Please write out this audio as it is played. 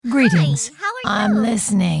Greetings. Hi, how are you? I'm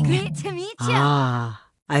listening. Great to meet you. Ah,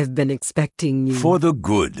 I've been expecting you. For the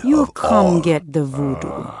good You've of come all. get the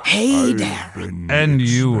voodoo. Hey there. And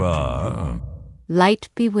you are? Light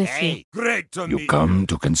be with you. Great to You come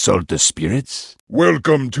to consult the spirits?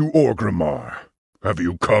 Welcome to Orgrimmar. Have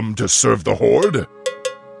you come to serve the Horde?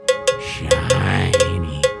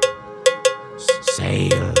 Shiny.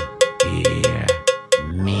 Sail here,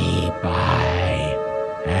 me buy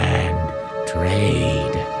and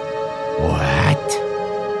trade. What?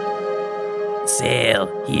 Sail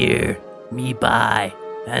here, me buy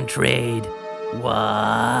and trade.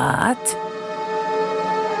 What?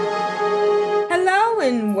 Hello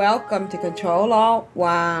and welcome to Ctrl Alt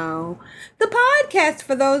WoW, the podcast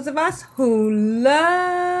for those of us who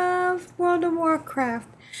love World of Warcraft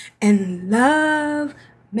and love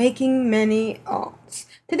making many alts.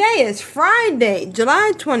 Today is Friday,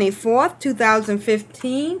 July 24th,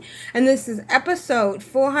 2015, and this is episode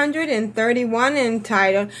 431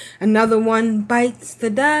 entitled Another One Bites the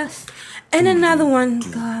Dust, and another one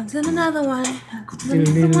comes, and another one comes, and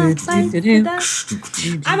another one bites the dust.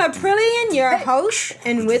 I'm Aprillian, your host,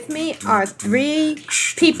 and with me are three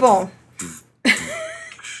people.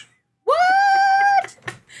 What?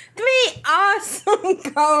 Three awesome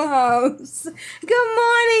co-hosts. Good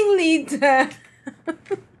morning, Lita.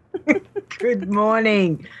 Good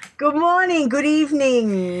morning. Good morning. Good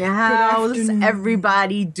evening. How's afternoon.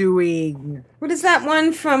 everybody doing? What is that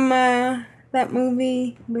one from that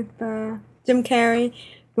movie with Jim Carrey?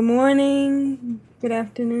 Good morning, good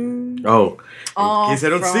afternoon. Oh, Oh, in case I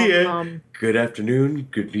don't see it, from, good afternoon,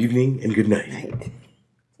 good evening, and good night. Right.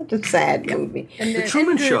 Such a sad movie. The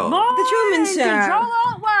Truman Show. The Truman Show. Control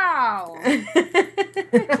Alt WoW.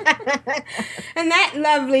 And that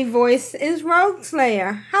lovely voice is Rogue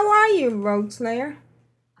Slayer. How are you, Rogue Slayer?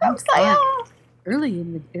 Early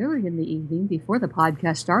in the evening, before the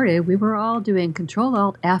podcast started, we were all doing Control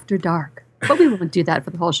Alt After Dark. But we won't do that for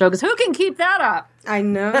the whole show because who can keep that up? I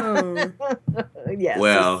know. Yes.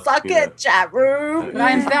 Well, suck you know. it, chat room. But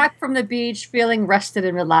I'm back from the beach feeling rested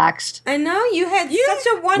and relaxed. I know you had such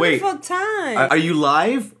a wonderful time. Are you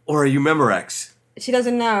live or are you Memorex? She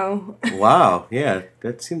doesn't know. Wow, yeah,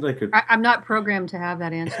 that seems like a. I'm not programmed to have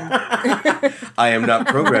that answer. I am not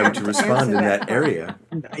programmed to respond in that area.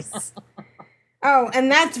 Nice. Oh, and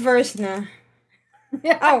that's Versna.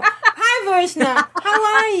 Oh, hi, Versna. How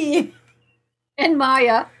are you? And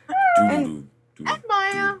Maya. And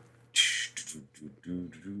Maya.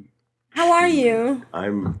 how are you?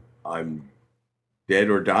 I'm dead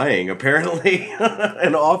or dying, apparently.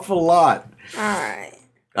 An awful lot. All right.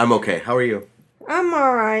 I'm okay. How are you? I'm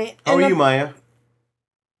all right. How are you, Maya?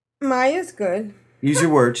 Maya's good. Use your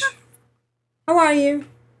words. How are you?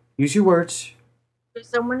 Use your words.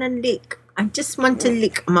 I want to lick. I just want to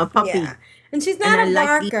lick. I'm a puppy. Yeah. And she's not And a I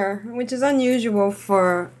like barker, which is unusual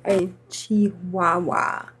for a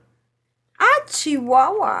Chihuahua.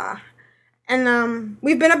 Chihuahua. And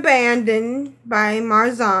we've been abandoned by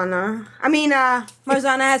Marzana. I mean,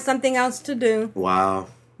 Marzana has something else to do. Wow.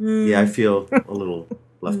 Yeah, I feel a little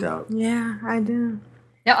left out. Yeah, I do.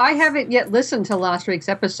 Now, I haven't yet listened to last week's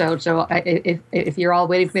episode, so if you're all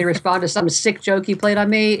waiting for me to respond to some sick joke you played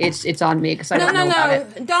on me, it's on me because I don't know about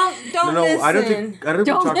it. Don't No, listen. I don't think we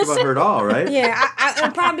talked about her at all, right? Yeah,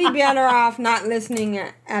 I'd probably be better off not listening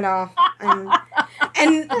at all.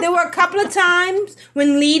 And there were a couple of times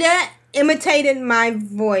when Lita imitated my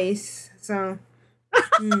voice. So,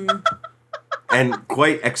 And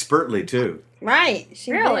quite expertly, too. right.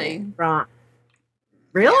 She Really? Right.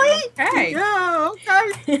 Really? Hey. Yeah,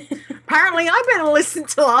 okay. Apparently, I better listen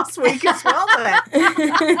to last week as well then. did.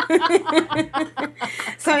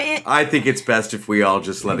 So, I think it's best if we all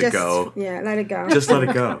just let it go. Yeah, let it go. Just let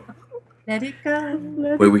it go. Let it go.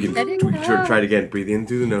 Wait, we can Let it try it again. Breathe in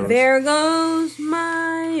through the nose. There goes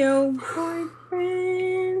my old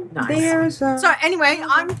boyfriend. Nice. There's a... So anyway,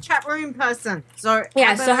 I'm a chat room person. So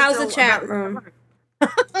yeah, so how's the chat room?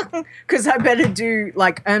 Because I better do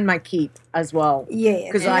earn my keep as well. Yeah,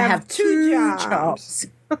 Because and I have two jobs.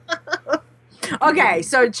 Okay,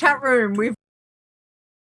 so chat room,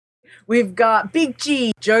 we've got Big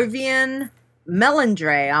G, Jovian,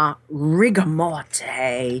 Melandrea,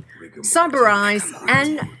 Rigamorte, Summarize,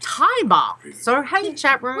 and Tiber. So hey,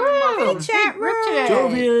 chat room. Hey, chat room.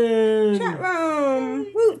 Jovian! Chat room.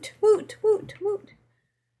 Woot, woot, woot, woot.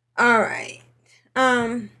 All right.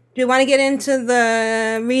 Do you want to get into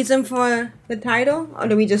the reason for the title, or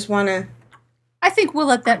do we just want to? I think we'll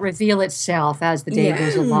let that reveal itself as the day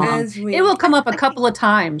goes along. It will come up a couple of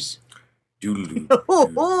times. Doodle-doo.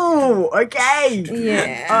 Oh, okay.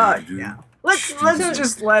 Yeah. Yeah. Let's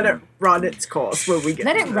just let it run its course when we get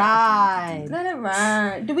Let to it that. ride. Let it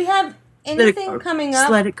ride. Do we have Let it anything go. coming Just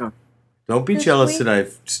up? let it go. Don't be This jealous week? that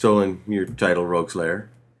I've stolen your title, Rogue Slayer.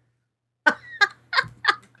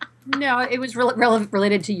 No, it was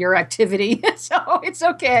related to your activity, so it's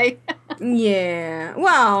okay. Yeah.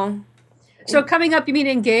 Well, So coming up, you mean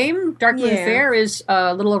in game? Dark Moon Yeah. Fair is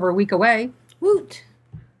a little over a week away. woot.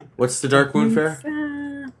 What's the Dark Moon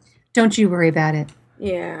Fair? Don't you worry about it.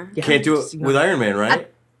 Yeah. Yeah. Can't do it with Iron Man,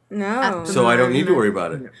 right? No. So I don't need to worry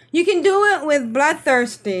about it. You can do it with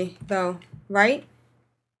Bloodthirsty, though, right?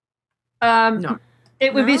 No.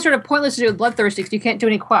 It would be No? sort of pointless to do with Bloodthirsty because you can't do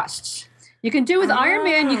any quests. You can do with Iron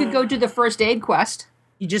Man, you could go do the first aid quest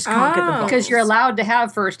You just can't get the Oh. bottles. because you're allowed to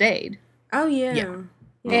have first aid. Oh, yeah. Yeah.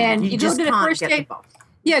 And You you go just to the can't first get aid. the bottles.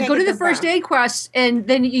 Yeah, can't go to get the the first box. aid quest, and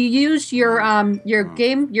then you use your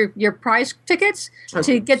game your prize tickets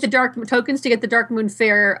to get the Dark Tokens to get the Dark Moon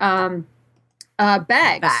Fair bags.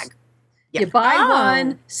 Bag. Yeah. You buy Oh.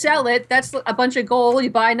 one, sell it. That's a bunch of gold. You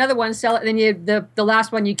buy another one, sell it, and then you the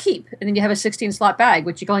last one you keep, and then you have a 16 slot bag,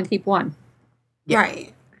 which you can only keep one. Yeah.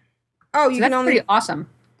 Right. Oh, So that's pretty awesome.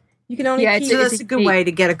 you can only Yeah, keep So It's that's a a good neat- way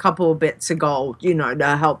to get a couple of bits of gold,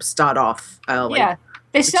 to help start off early. Yeah,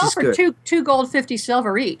 they sell is for good. two gold, 50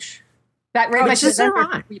 silver each. That right, Which is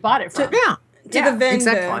alright. we bought it from. Yeah. to yeah, the vendor.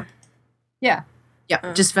 Exactly. Yeah.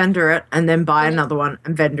 Yeah. Just vendor it and then buy another one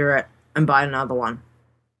and vendor it and buy another one.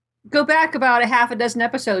 Go back about a half a dozen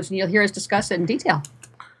episodes, and you'll hear us discuss it in detail.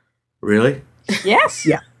 Really? Yes.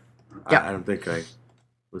 Yeah. Yeah. I don't think I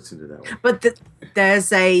listened to that one. But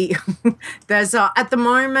there's a at the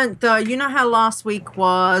moment, you know how last week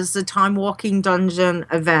was the Time Walking Dungeon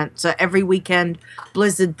event. So every weekend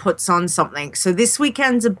Blizzard puts on something. So this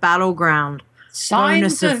weekend's a Battleground Signs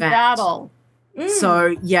bonus of event. battle.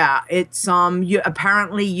 So yeah, it's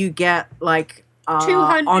you get like on a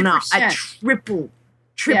 200%.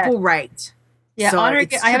 triple rate. Yeah, So honor.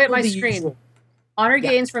 it's I have it on my triple the screen. usual. Honor Yeah.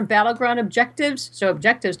 gains from battleground objectives. So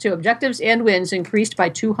objectives and wins increased by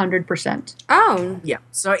 200%. Oh. Yeah.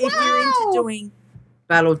 So if you're into doing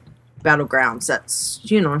battlegrounds, that's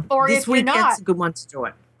Or this if you're weekend's not. a good one to do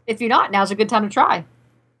it. If you're not, now's a good time to try.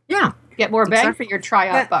 Yeah, Get more bang Exactly. for your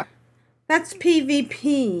tryout That- buck. That's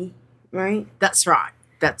PvP, right? that's right.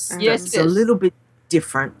 That's Yes, that's it a is. little bit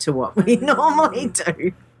different to what we normally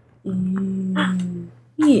do.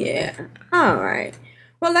 Yeah. All right.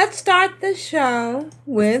 Well, let's start the show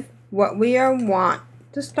with what we want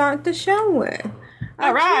to start the show with.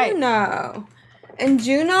 All right. Juno. And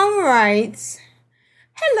Juno writes,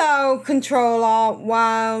 "Hello, Control Alt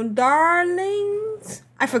WoW darlings.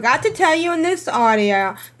 I forgot to tell you in this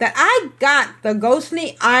audio that I got the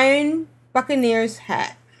Ghostly Iron Buccaneers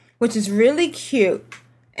hat, which is really cute."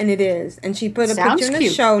 And it is. And she put a Sounds picture in the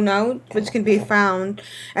cute. show note, which can be found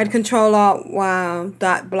at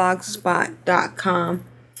controlaltwow.blogspot.com.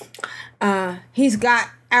 He's got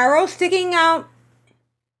arrows sticking out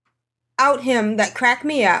him that crack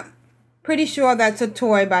me up. Pretty sure that's a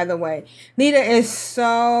toy, by the way. Lita is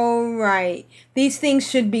so right. These things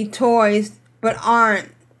should be toys, but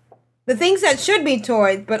aren't. The things that should be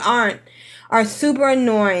toys, but aren't, are super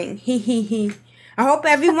annoying. He he he. I hope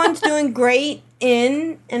everyone's doing great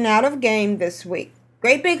in and out of game this week.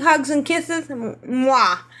 Great big hugs and kisses.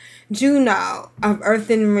 Mwah. Juno of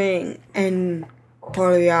Earthen Ring and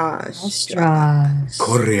Coriastra.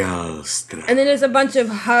 Coriastra. And then there's a bunch of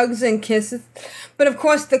hugs and kisses. But of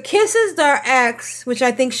course, the kisses are X, which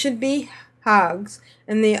I think should be hugs.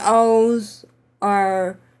 And the O's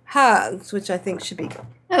are hugs, which I think should be.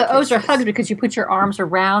 No, the O's are hugs because you put your arms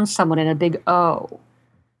around someone in a big O.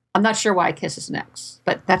 I'm not sure why a kiss is an X,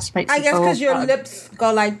 but that's my. I guess because your hug. lips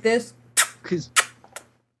go like this.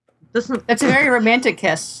 That's a very romantic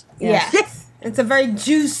kiss. Yes. It's a very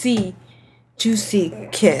juicy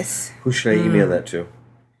kiss. Who should I email that to?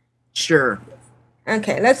 Sure.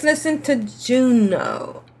 Okay, let's listen to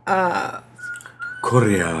Juno.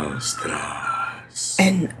 Coriastras.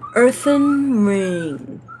 An Earthen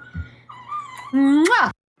Ring.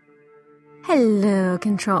 Mwah! Hello,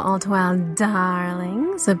 Control Alt WoW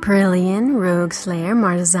darlings, Aprillian, Rogue Slayer,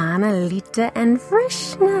 Marzana, Lita, and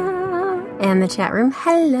Vrishna. And the chat room,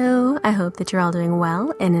 hello. I hope that you're all doing well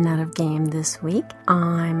in and out of game this week.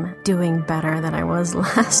 I'm doing better than I was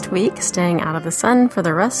last week, staying out of the sun for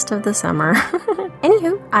the rest of the summer.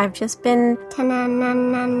 Anywho, I've just been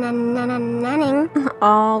nanning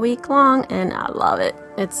all week long, and I love it.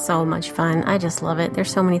 It's so much fun. I just love it.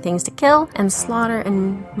 There's so many things to kill and slaughter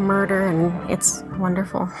and murder, and it's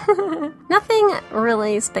wonderful. Nothing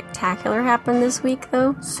really spectacular happened this week,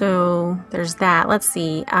 though, so there's that. Let's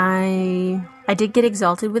see. I I did get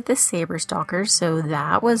exalted with the Saber Stalkers, so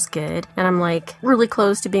that was good. And I'm like really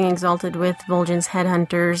close to being exalted with Vol'jin's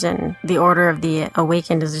Headhunters, and the Order of the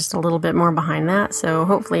Awakened is just a little bit more behind that. So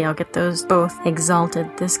hopefully I'll get those both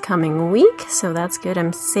exalted this coming week. So that's good.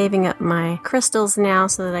 I'm saving up my crystals now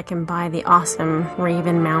so that I can buy the awesome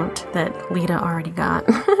Raven mount that Lita already got.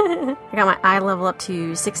 I got my eye level up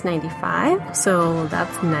to 695, so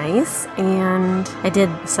that's nice. And I did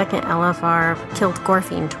the second LFR, killed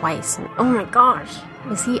Gorfine twice. And oh my gosh,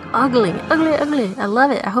 is he ugly? Ugly, ugly. I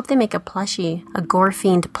love it. I hope they make a plushie. A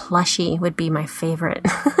Gorfiend plushie would be my favorite.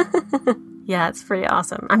 Yeah, it's pretty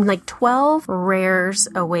awesome. I'm like 12 rares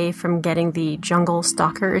away from getting the Jungle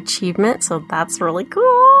Stalker achievement, so that's really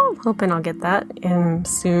cool. Hoping I'll get that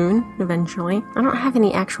soon, eventually. I don't have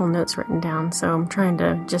any actual notes written down, so I'm trying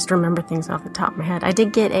to just remember things off the top of my head. I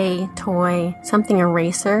did get a toy, something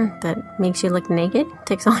eraser that makes you look naked,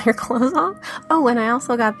 takes all your clothes off. Oh, and I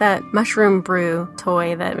also got that Mushroom Brew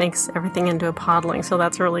toy that makes everything into a podling, so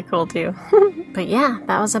that's really cool too. But yeah,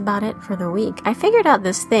 that was about it for the week. I figured out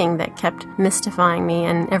this thing that kept mystifying me,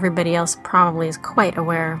 and everybody else probably is quite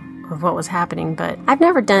aware of what was happening, but I've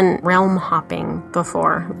never done realm hopping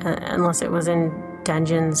before, unless it was in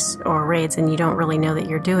dungeons or raids and you don't really know that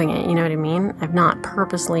you're doing it, you know what I mean? I've not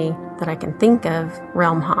purposely, that I can think of,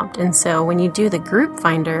 realm hopped. And so when you do the group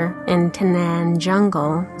finder in Tanan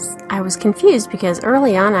Jungle, I was confused because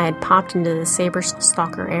early on I had popped into the Saber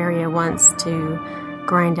Stalker area once to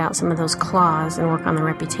grind out some of those claws and work on the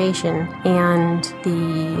reputation, and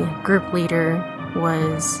the group leader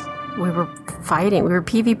we were fighting, we were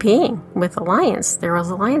PvPing with Alliance. There was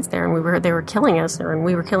Alliance there, and they were killing us, and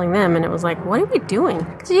we were killing them, and it was like, what are we doing?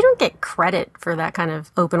 Because you don't get credit for that kind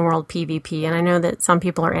of open world PvP, and I know that some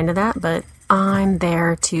people are into that, but I'm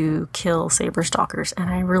there to kill Saber Stalkers, and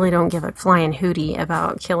I really don't give a flying hootie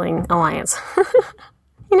about killing Alliance.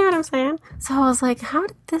 You know what I'm saying? So I was like, how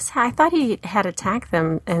did this I thought he had attacked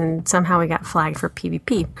them, and somehow he got flagged for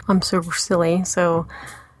PvP. I'm super silly. So,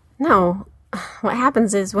 no. What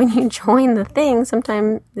happens is when you join the thing,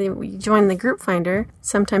 sometimes you join the group finder,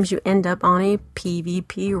 sometimes you end up on a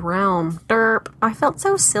PvP realm. Derp. I felt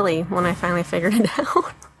so silly when I finally figured it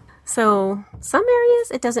out. So, some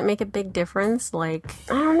areas, it doesn't make a big difference. Like,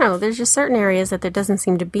 I don't know, there's just certain areas that there doesn't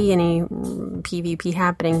seem to be any PvP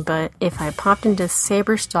happening, but if I popped into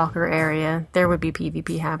Saber Stalker area, there would be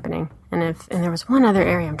PvP happening. And there was one other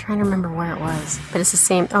area, I'm trying to remember where it was, but it's the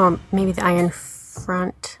same, maybe the Iron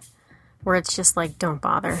Front, where it's just like, don't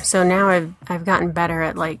bother. So now I've gotten better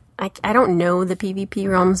at like, I don't know the PvP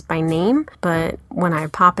realms by name, but when I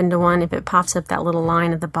pop into one, if it pops up that little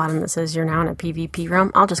line at the bottom that says you're now in a PvP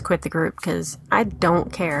realm, I'll just quit the group because I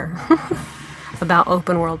don't care about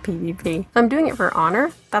open world PvP. If I'm doing it for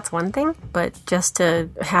honor, that's one thing, but just to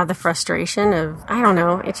have the frustration of, I don't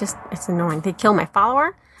know, it's annoying. They kill my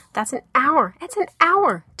follower. That's an hour. It's an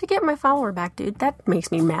hour to get my follower back, dude. That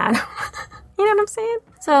makes me mad. You know what I'm saying?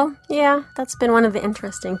 So, yeah, that's been one of the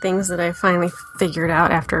interesting things that I finally figured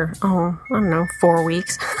out after, 4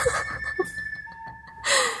 weeks.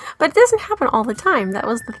 But it doesn't happen all the time. That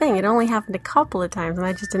was the thing. It only happened a couple of times, and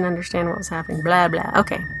I just didn't understand what was happening. Blah, blah.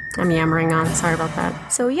 Okay, I'm yammering on. Sorry about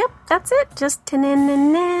that. So, yep, that's it. Just we really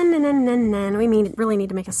need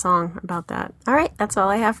to make a song about that. All right, that's all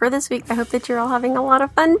I have for this week. I hope that you're all having a lot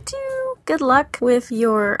of fun, too. Good luck with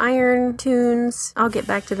your iron tunes. I'll get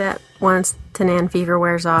back to that once Tanan Fever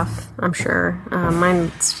wears off, I'm sure.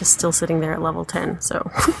 Mine's just still sitting there at level 10, so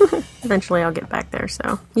eventually I'll get back there.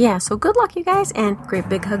 So, yeah, so good luck, you guys, and great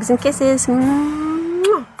big hugs and kisses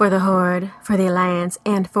for the Horde, for the Alliance,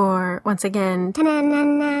 and for, once again,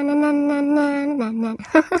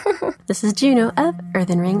 this is Juno of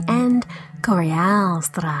Earthen Ring and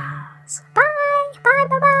Corialstras. Bye, bye,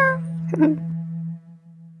 bye, bye.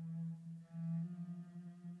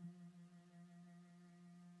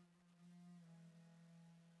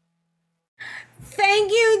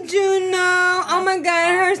 Thank you, Juno. Oh my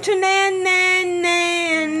God, her Tanan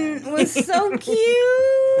was so cute.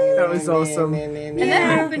 That was awesome. And that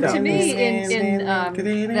happened to me in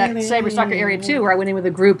that Saber Stalker area too, where I went in with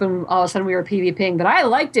a group and all of a sudden we were PvPing. But I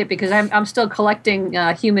liked it because I'm still collecting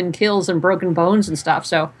human kills and broken bones and stuff.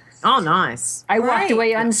 So nice. I walked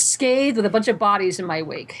away unscathed with a bunch of bodies in my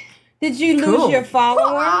wake. Did you lose your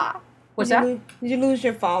follower? What's that? Did you lose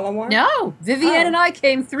your follower? No. Vivienne and I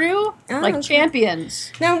came through like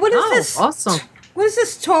champions. Now, what is this? Awesome. What is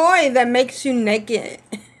this toy that makes you naked?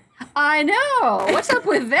 I know. What's up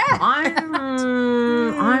with that?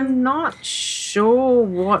 I'm not sure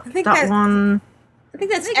what that one. I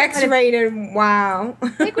think that's X-rated. Wow. I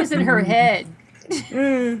think it was in her head.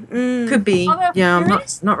 Could be. Although, Yeah, I'm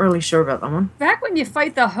not really sure about that one. Back when you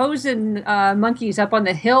fight the Hosen monkeys up on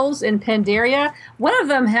the hills in Pandaria, one of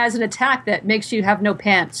them has an attack that makes you have no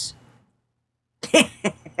pants. You're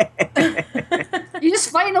just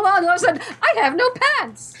fighting along, and all of a sudden, I have no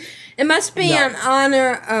pants. It must be in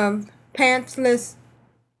honor of pantsless.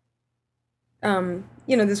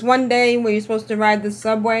 This one day where you're supposed to ride the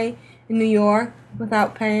subway in New York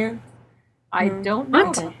without pants. I don't know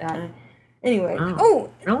about that. Anyway, really?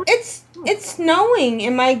 it's snowing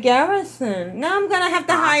in my garrison. Now I'm gonna have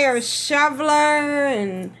to hire a shoveler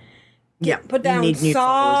and put down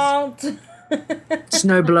salt.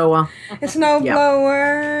 Snowblower. A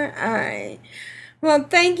snowblower. All right. Well,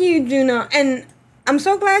 thank you, Juno, and I'm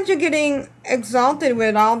so glad you're getting exalted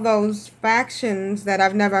with all those factions that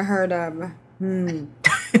I've never heard of.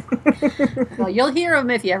 Well, you'll hear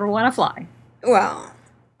them if you ever want to fly. Well,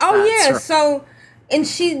 right. So, and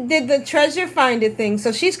she did the treasure finder thing,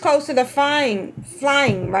 so she's closer to flying,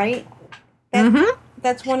 right?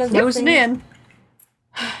 That's one of the Closing in.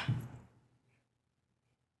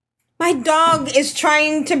 My dog is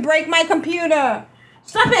trying to break my computer.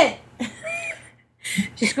 Stop it!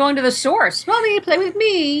 She's going to the source. Mommy, play with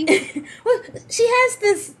me. Well, she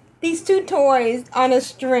has these two toys on a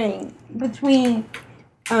string between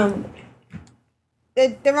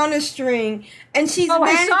they're on a string, and she's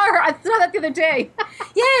I saw her. I saw that the other day.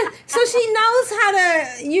 Yeah, so she knows how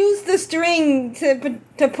to use the string to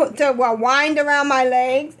wind around my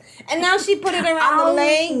legs, and now she put it around the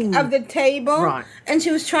leg of the table, and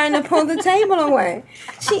she was trying to pull the table away.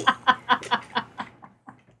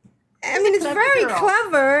 I mean, it's very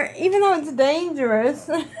clever, even though it's dangerous.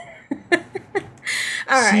 All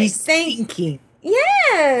right, She's thinking.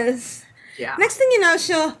 Yes. Yeah. Next thing you know,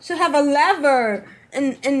 she'll have a lever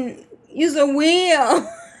and use a wheel.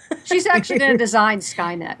 She's actually going to design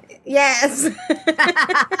Skynet. Yes.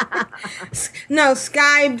 No,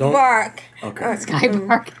 Skybark. Okay.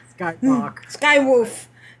 Skybark. Skybark. Skywoof.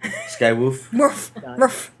 Skywoof. Woof.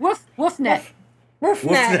 Woof. Woofnet.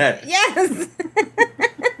 Woofnet. Yes.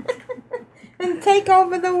 And take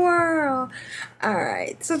over the world. All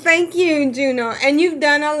right. So thank you, Juno. And you've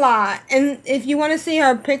done a lot. And if you want to see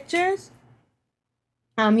her pictures,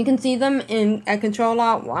 you can see them at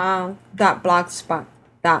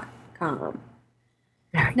controlaltwow.blogspot.com.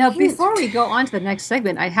 Now, before we go on to the next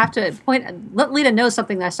segment, I have to let Lita know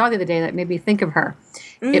something that I saw the other day that made me think of her.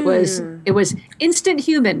 It was instant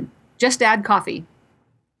human. Just add coffee.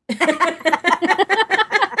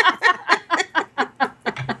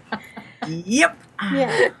 Yep.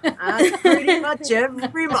 Yeah. Pretty much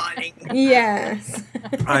every morning. Yes.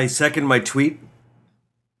 I second my tweet.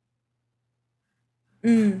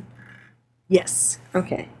 Yes.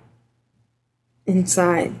 Okay.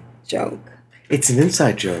 Inside joke. It's an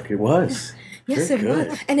inside joke. It was. Yes, it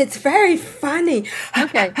was. And it's very funny.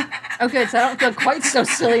 Okay. Oh, good. So I don't feel quite so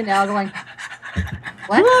silly now going,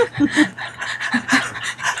 what?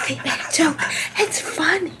 They made a joke. It's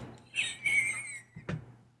funny.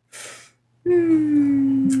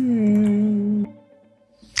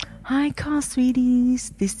 Hi, car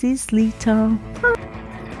sweeties. This is Lito.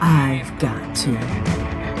 I've got to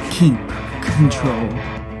keep control.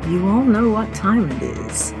 You all know what time it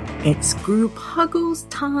is. It's group huggles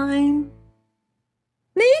time.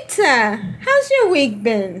 Lita, how's your week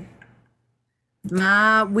been?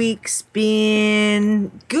 My week's been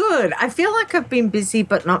good. I feel like I've been busy,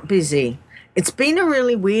 but not busy. It's been a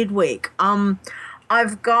really weird week. I've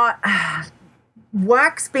got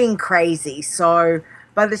work's been crazy, so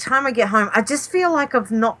by the time I get home, I just feel like I've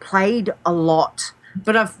not played a lot.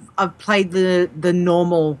 But I've played the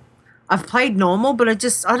normal. I've played normal, but I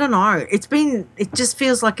don't know. It just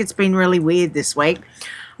feels like it's been really weird this week,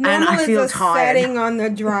 Normal and I feel is a tired. setting on the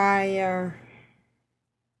dryer.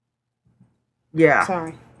 Yeah.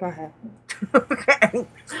 Sorry. Go ahead. Okay.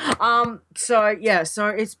 So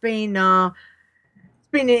it's been an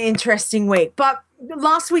interesting week, but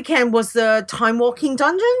last weekend was the time walking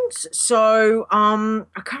dungeons. So I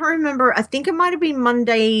can't remember. I think it might have been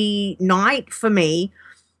Monday night for me.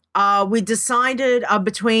 We decided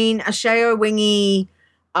between Asheo, Wingy,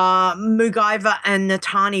 Mugaiva, and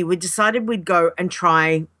Natani, we decided we'd go and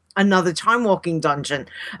try another time walking dungeon.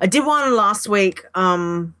 I did one last week,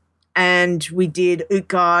 and we did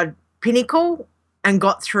Utgard Pinnacle and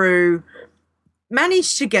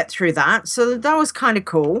managed to get through that. So that was kind of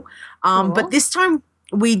cool. But this time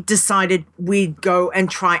we decided we'd go and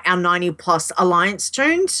try our 90 plus alliance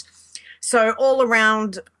tunes. So all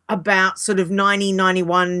around about sort of 90,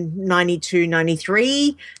 91, 92,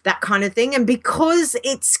 93, that kind of thing. And because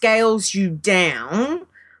it scales you down,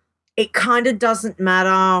 it kind of doesn't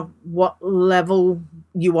matter what level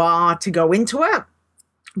you are to go into it.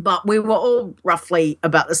 But we were all roughly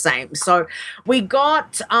about the same. So we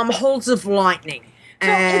got Halls of Lightning. So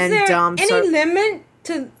is there any limit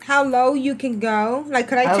to how low you can go? Like,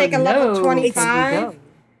 could I take a level 25?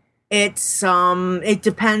 It's it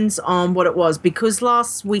depends on what it was, because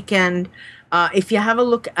last weekend, if you have a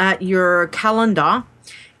look at your calendar,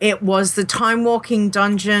 it was the Time Walking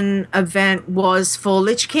Dungeon event was for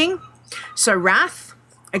Lich King, so Wrath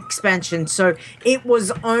expansion. So it was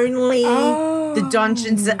only the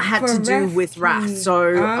dungeons that had to do with Wrath.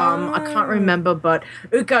 So I can't remember, but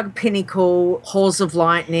Utgard Pinnacle, Halls of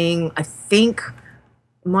Lightning, I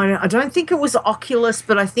don't think it was Oculus,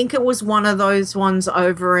 but I think it was one of those ones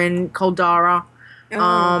over in Caldara.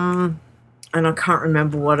 And I can't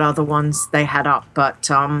remember what other ones they had up. But,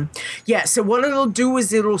 yeah, so what it'll do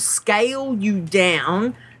is it'll scale you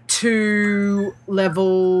down to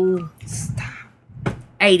level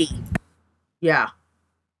 80. Yeah.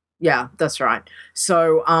 Yeah, that's right.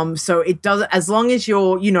 So so it does, as long as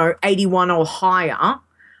you're, 81 or higher,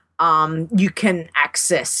 you can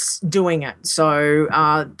access doing it. So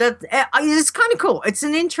that it's kind of cool. It's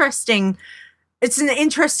an interesting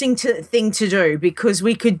thing to do, because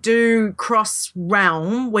we could do cross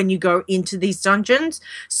realm when you go into these dungeons.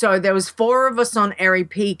 So there was 4 of us on Airy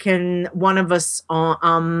Peak and 1 of us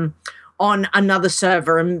on another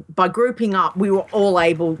server, and by grouping up, we were all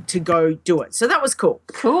able to go do it. So that was cool.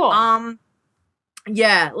 Cool.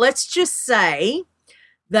 Yeah, let's just say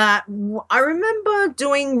that I remember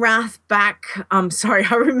doing Wrath back. I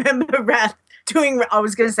remember Wrath doing. I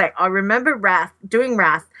was going to say I remember doing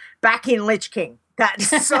Wrath back in Lich King.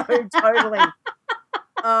 That's so totally.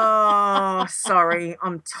 Oh, sorry,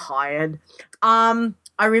 I'm tired. I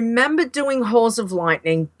remember doing Halls of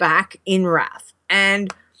Lightning back in Wrath,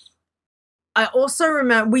 and I also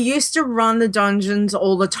remember we used to run the dungeons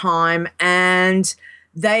all the time, and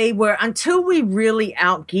they were, until we really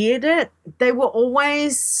outgeared it, they were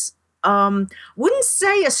always, wouldn't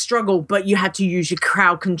say a struggle, but you had to use your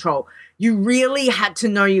crowd control. You really had to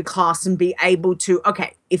know your class and be able to,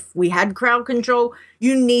 okay, if we had crowd control,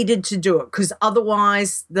 you needed to do it, because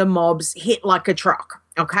otherwise the mobs hit like a truck,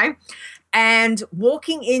 okay? And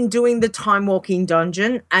walking in, doing the Time Walking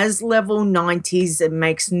Dungeon as level 90s, it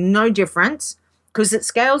makes no difference, because it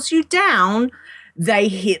scales you down. They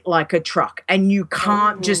hit like a truck, and you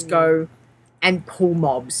can't just go and pull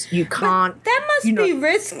mobs. You can't. But that must be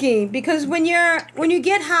risky, because when you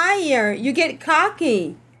get higher, you get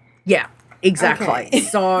cocky. Yeah, exactly. Okay.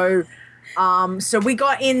 So we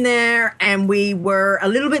got in there, and we were a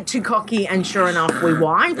little bit too cocky, and sure enough, we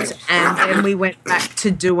wiped. And then we went back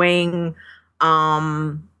to doing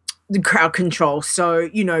the crowd control. So,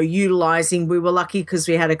 utilizing, we were lucky because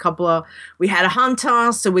we had we had a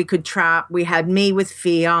hunter, so we could trap. We had me with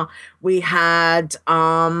fear. We had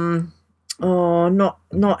not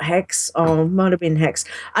Hex. Oh, might have been Hex.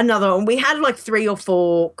 Another one. We had like 3 or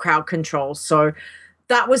 4 crowd controls. So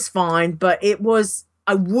that was fine, but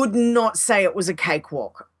I would not say it was a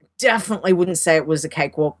cakewalk. Definitely wouldn't say it was a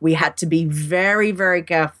cakewalk. We had to be very, very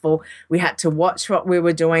careful. We had to watch what we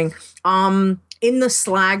were doing. In the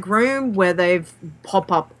slag room where they've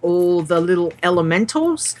pop up all the little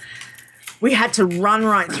elementals, we had to run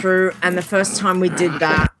right through. And the first time we did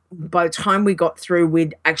that, by the time we got through,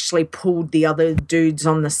 we'd actually pulled the other dudes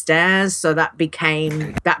on the stairs. So that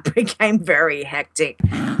became very hectic,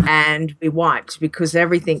 and we wiped, because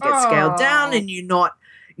everything gets scaled down, and you're not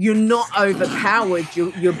overpowered.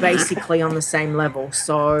 You're basically on the same level.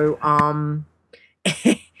 So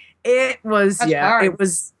it was hard. It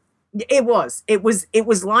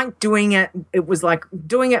was like doing it. It was like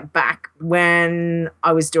doing it back when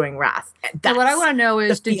I was doing Wrath. So what I want to know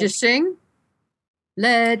is, did you sing?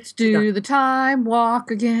 Let's do the time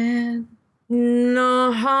walk again.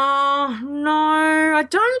 No, I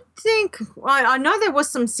don't think. I know there was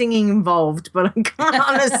some singing involved, but I can't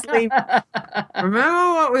honestly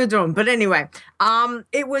remember what we were doing. But anyway,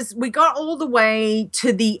 we got all the way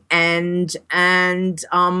to the end, and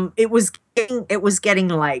it was getting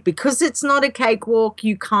late, because it's not a cakewalk.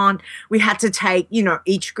 We had to take,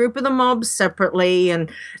 each group of the mobs separately,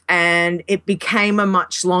 and it became a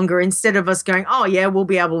much longer, instead of us going, oh yeah, we'll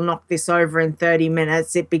be able to knock this over in 30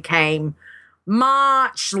 minutes, it became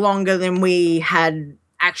much longer than we had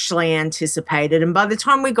actually anticipated. And by the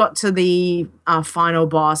time we got to the final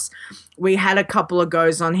boss, we had a couple of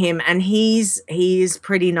goes on him, and he is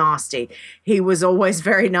pretty nasty. He was always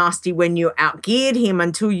very nasty when you outgeared him,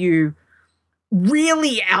 until you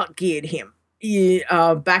really outgeared him.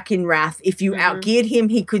 Back in Wrath, if you outgeared him,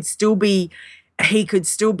 he could still be he could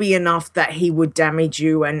still be enough that he would damage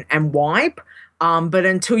you and wipe. But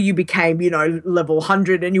until you became, level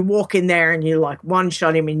 100 and you walk in there and you like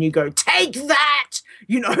one-shot him and you go, take that,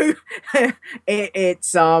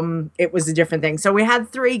 it was a different thing. So we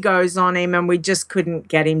had 3 goes on him and we just couldn't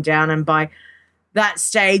get him down. And by that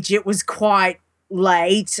stage, it was quite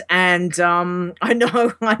late. And I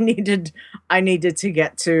know I needed to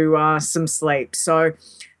get to some sleep. So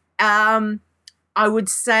I would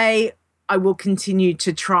say I will continue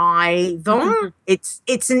to try them.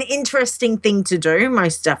 It's an interesting thing to do,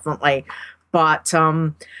 most definitely, but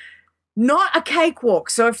not a cakewalk.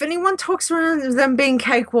 So if anyone talks around them being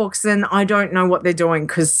cakewalks, then I don't know what they're doing,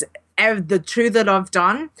 because the 2 that I've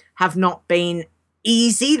done have not been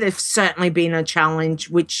easy. They've certainly been a challenge,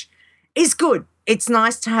 which is good. It's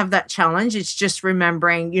nice to have that challenge. It's just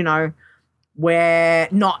remembering, we're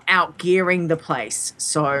not out gearing the place.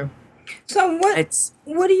 So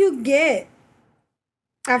what do you get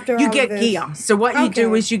after you get gear? So what you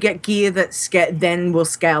do is you get gear that then will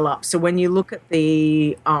scale up. So when you look at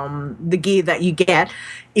the gear that you get,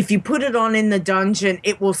 if you put it on in the dungeon,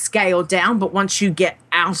 it will scale down. But once you get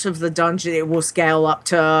out of the dungeon, it will scale up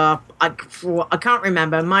to I can't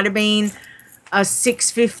remember. It might have been a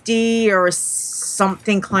 650 or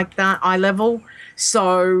something like that, eye level.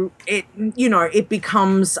 So it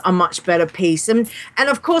becomes a much better piece. And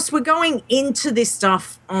of course, we're going into this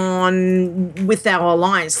stuff with our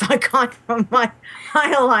alliance. Like my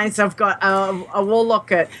alliance, I've got a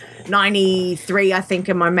warlock at 93, I think,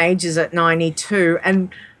 and my mage is at 92.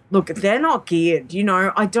 And look, they're not geared.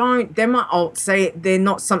 They're my alt, say they're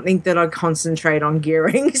not something that I concentrate on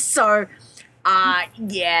gearing. So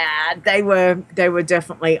they were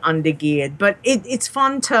definitely undergeared, but it's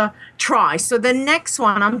fun to try. So the next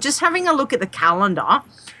one, I'm just having a look at the calendar,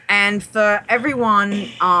 and for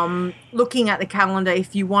everyone looking at the calendar,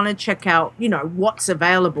 if you want to check out, what's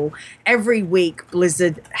available every week,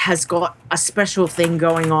 Blizzard has got a special thing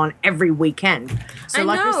going on every weekend. So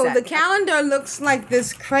I know the calendar looks like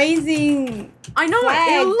this crazy. I know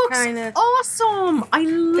it looks awesome. I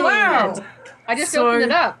love it. I just opened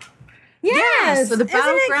it up. Yes. So the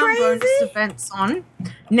Battleground bonus event's on.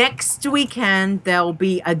 Next weekend, there'll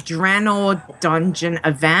be a Draenor dungeon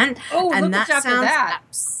event. Oh, and that after sounds that.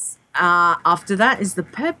 After that is the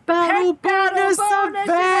Pet Battle bonus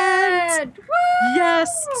event.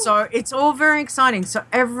 Yes. So it's all very exciting. So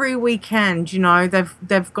every weekend,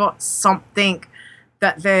 they've got something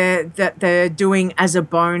that they're doing as a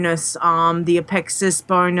bonus. The Apexis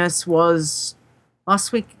bonus was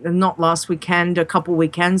not last weekend, a couple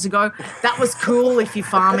weekends ago. That was cool if you're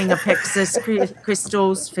farming Apexis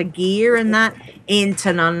crystals for gear and that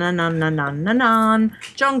into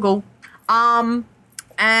jungle.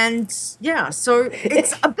 And yeah, so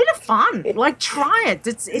it's a bit of fun. Like, try it.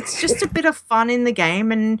 It's just a bit of fun in the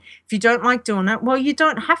game, and if you don't like doing it, well, you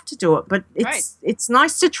don't have to do it. But it's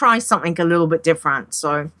nice to try something a little bit different.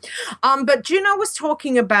 So, but Juno was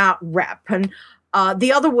talking about rep, and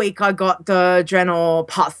the other week I got the Draenor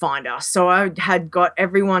Pathfinder. So I had got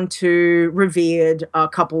everyone to Revered a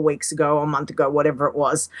couple weeks ago, or a month ago, whatever it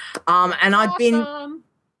was. And I'd been.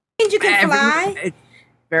 You can fly.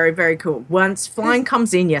 Very, very cool. Once flying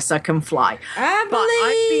comes in, yes, I can fly. I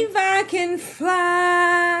believe I can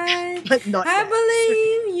fly. But not I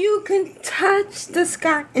believe you can touch the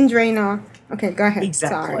sky. And Draenor. Okay, go ahead.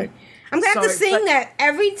 Exactly. Sorry. I'm going to have to sing that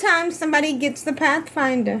every time somebody gets the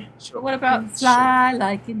Pathfinder. Sure. What about Fly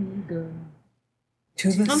Like an Eagle? To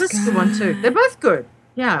the sky. That's a good one, too. They're both good.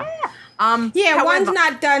 Yeah. However, one's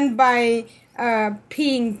not done by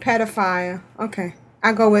peeing pedophile. Okay.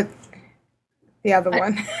 I'll go with the other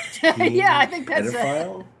one. Yeah, I think that's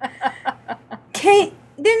it.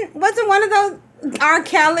 Wasn't one of those R.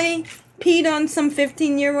 Kelly peed on some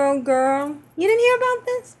 15-year-old girl? You didn't hear about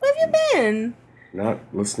this? Where have you been? Not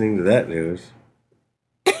listening to that news.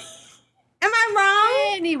 Am I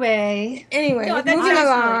wrong? Anyway, moving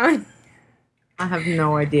along. I have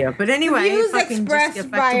no idea. But anyway, the views if I can expressed just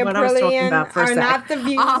get by back to what I was talking about for a are sec. not the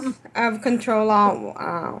views of Control Alt.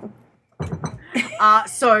 Wow.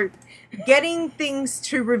 So getting things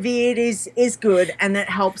to Revered is good, and it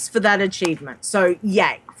helps for that achievement. So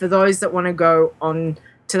yay, for those that want to go on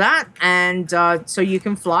to that, and so you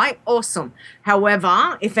can fly, awesome.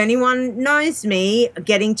 However, if anyone knows me,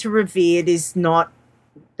 getting to Revered is not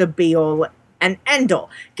the be-all and end-all.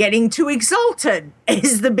 Getting to Exalted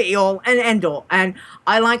is the be-all and end-all, and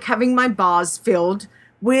I like having my bars filled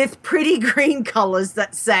with pretty green colors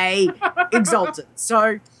that say Exalted.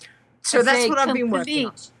 So that's what I've been working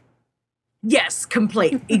on. Yes,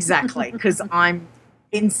 complete, exactly, because I'm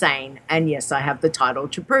insane, and yes, I have the title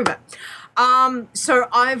to prove it. So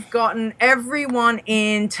I've gotten everyone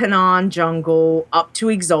in Tanan Jungle up to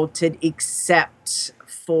Exalted except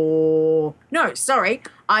for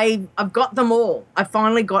I've got them all. I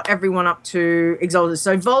finally got everyone up to Exalted.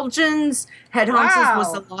 So Vol'jin's Headhunters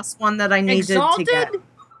was the last one that I needed to get.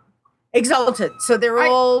 Exalted. So they're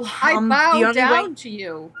all I bow down to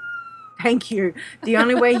you. Thank you. The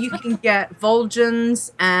only way you can get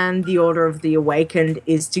Vol'jin's and the Order of the Awakened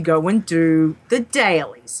is to go and do the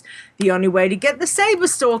dailies. The only way to get the Saber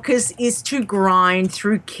Stalkers is to grind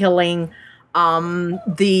through killing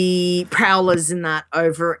the Prowlers in that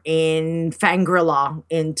over in Fangrilla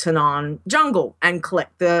in Tanan Jungle and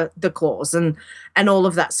collect the claws and all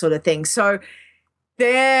of that sort of thing. So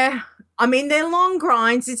they're long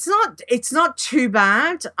grinds. It's not too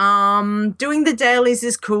bad. Doing the dailies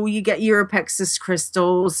is cool. You get Europexus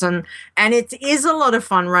crystals and it is a lot of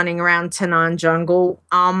fun running around Tanan Jungle.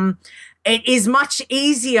 It is much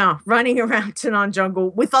easier running around Tanan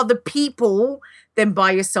Jungle with other people than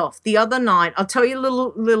by yourself. The other night, I'll tell you a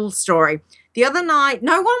little story. The other night,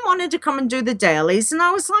 no one wanted to come and do the dailies, and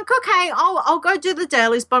I was like, okay, I'll go do the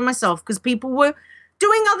dailies by myself because people were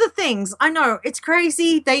doing other things. I know, it's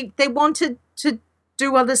crazy. They wanted to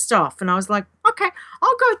do other stuff. And I was like, okay,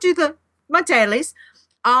 I'll go do my dailies.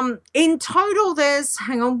 In total, there's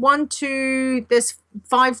 5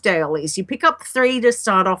 dailies. You pick up 3 to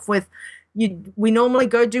start off with. We normally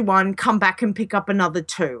go do 1, come back and pick up another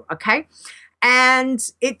 2, okay? And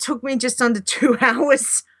it took me just under 2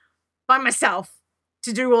 hours by myself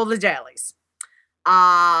to do all the dailies.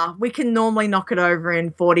 We can normally knock it over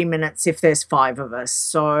in 40 minutes if there's 5 of us.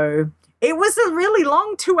 So it was a really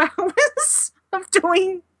long 2 hours of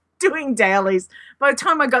doing dailies. By the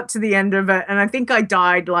time I got to the end of it, and I think I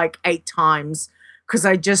died like 8 times because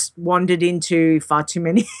I just wandered into far too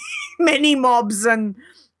many mobs, and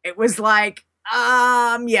it was like,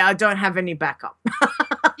 I don't have any backup.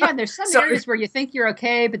 Yeah, and there's some areas where you think you're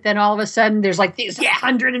okay, but then all of a sudden there's like these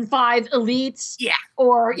 105 elites. Yeah.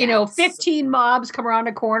 Or, 15 mobs come around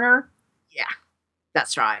a corner. Yeah,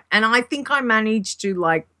 that's right. And I think I managed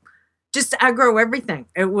to just aggro everything.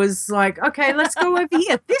 It was like, okay, let's go over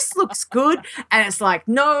here. This looks good. And it's like,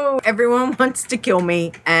 no, everyone wants to kill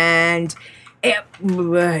me. And it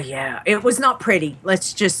was not pretty.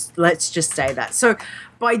 Let's just say that. So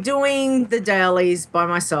by doing the dailies by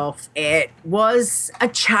myself, it was a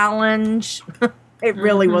challenge. It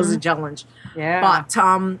really was a challenge. Yeah. But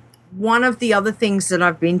one of the other things that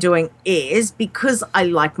I've been doing is, because I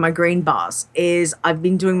like my green bars, is I've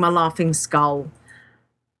been doing my Laughing Skull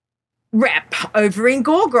rep over in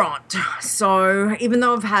Gorgrant. So even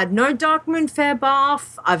though I've had no Darkmoon Fair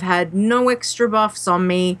buff, I've had no extra buffs on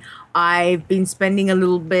me, I've been spending a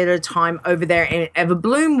little bit of time over there in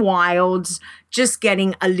Everbloom Wilds, just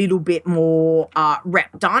getting a little bit more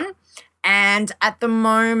rep done. And at the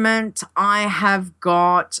moment, I have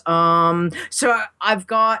got, when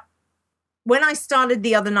I started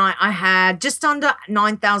the other night, I had just under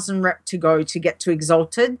 9,000 rep to go to get to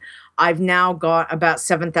Exalted. I've now got about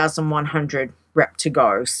 7,100 rep to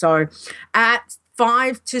go. So at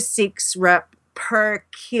 5 to 6 rep per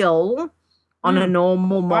kill on a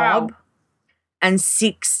normal mob, and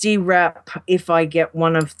 60 rep if I get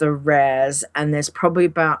one of the rares, and there's probably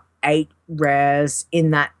about 8 rares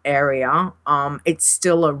in that area. It's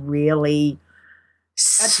still a really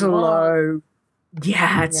slow.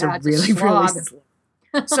 Yeah, it's a really slow.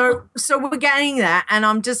 So we're getting that, and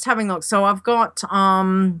I'm just having a look. So I've got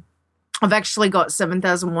I've actually got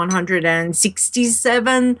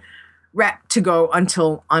 7,167 rep to go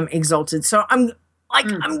until I'm Exalted. So I'm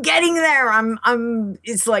getting there.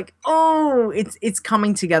 It's like, it's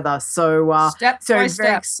coming together. So step by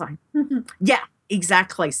step. Exciting. Yeah,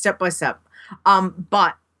 exactly. Step by step.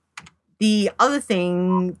 But the other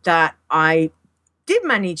thing that I did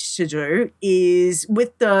manage to do is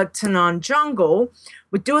with the Tanan Jungle,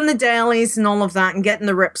 with doing the dailies and all of that and getting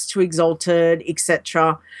the reps to Exalted,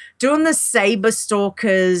 etc., doing the Saber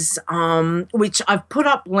Stalkers, which I've put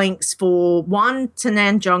up links for, one,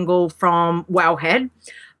 Tanan Jungle from Wowhead,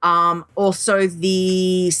 also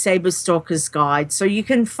the Saber Stalkers guide. So you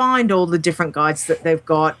can find all the different guides that they've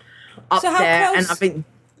got up there.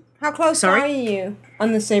 How close are you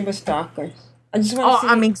on the Saber Stalkers? I just want to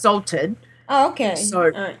see. I'm Exalted. Oh, okay.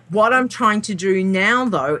 So what I'm trying to do now,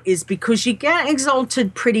 though, is because you get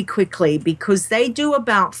Exalted pretty quickly because they do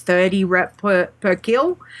about 30 rep per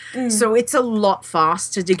kill. So it's a lot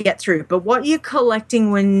faster to get through. But what you're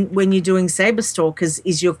collecting when you're doing Saber Stalkers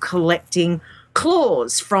is you're collecting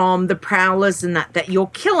claws from the Prowlers and that you're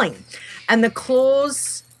killing. And the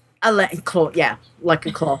claws... like a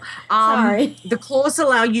claw. Sorry. The claws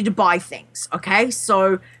allow you to buy things, okay?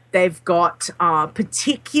 So They've got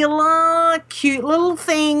particular cute little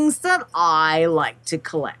things that I like to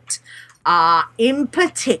collect. In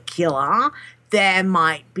particular, there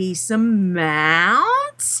might be some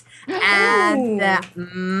mounts, and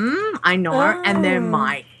I know, and there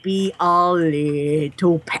might be a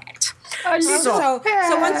little pet. So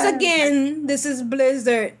once again, this is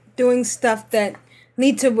Blizzard doing stuff that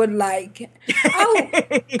Lita would like. Oh,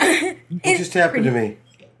 What just happened to me?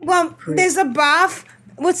 Well, there's a buff.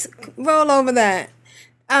 Roll over that?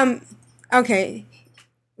 Okay.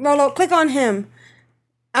 Click on him.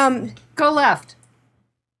 Go left.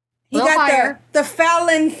 He got the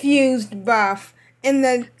Felon fused buff in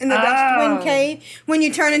the Dust Twin Cave when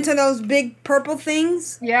you turn into those big purple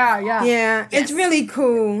things. Yeah. Yeah, it's really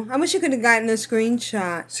cool. I wish you could have gotten a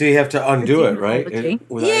screenshot. So you have to undo it, right?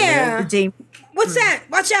 Yeah. What's that?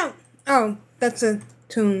 Watch out! Oh, that's a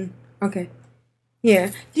tune. Okay.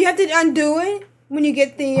 Yeah. Do you have to undo it when you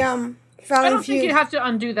get the Felon fused? I don't think you have to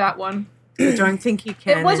undo that one. I don't think you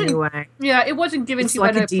can anyway. Yeah, it wasn't given to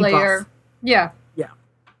like by the player. Yeah.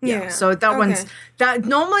 So that one's that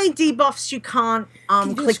normally debuffs you can't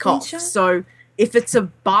click off. So if it's a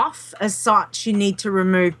buff as such, you need to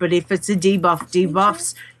remove. But if it's a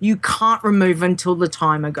debuffs you can't remove until the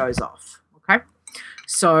timer goes off. Okay.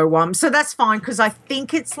 So that's fine because I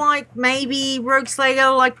think it's like maybe Rogue Slayer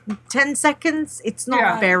like 10 seconds. It's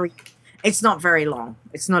not very long.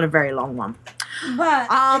 It's not a very long one. But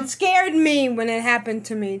it scared me when it happened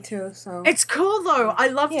to me too. So it's cool though. I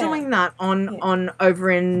love doing that on over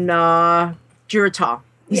in Durotar.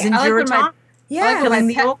 He's in Durotar. Killing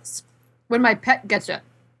the orcs. When my pet gets it.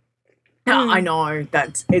 I know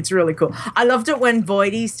it's really cool. I loved it when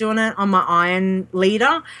Voidy's doing it on my Iron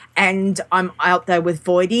Leader, and I'm out there with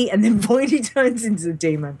Voidy, and then Voidy turns into a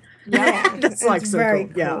demon. Yeah, that's like so cool.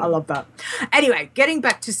 Yeah, I love that. Anyway, getting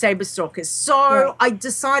back to Saber Stalkers. So I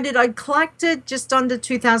decided I collected just under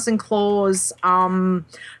 2,000 claws from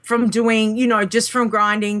doing, just from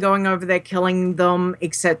grinding, going over there, killing them,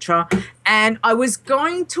 etc. And I was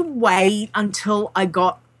going to wait until I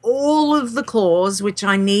got all of the claws, which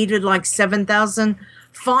I needed like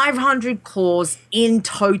 7,500 claws in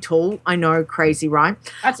total. I know, crazy, right?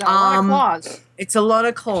 That's a lot of claws. It's a lot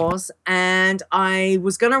of claws, and I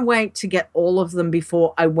was going to wait to get all of them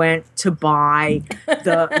before I went to buy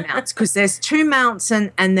the mounts, because there's 2 mounts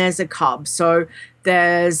and there's a cub. So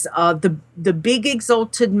there's the big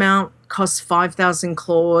exalted mount costs 5,000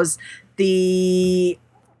 claws. The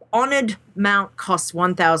honored mount costs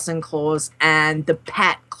 1,000 claws, and the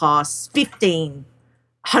pet costs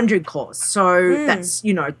 1,500 claws. So that's,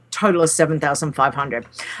 total of 7,500.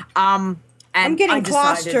 I'm getting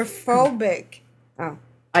claustrophobic. Oh,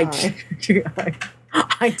 I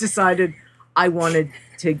decided I wanted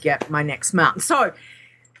to get my next mount. So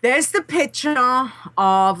there's the picture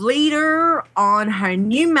of Leader on her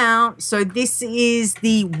new mount. So this is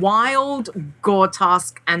the Wild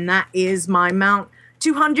Gortusk, and that is my mount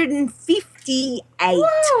 258.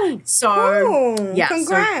 Woo! So congrats.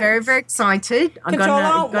 So very, very excited.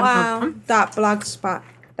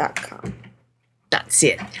 Control.wow.blogspot.com. That's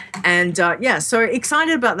it. And so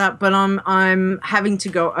excited about that, but I'm having to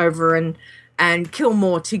go over and kill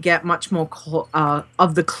more to get much more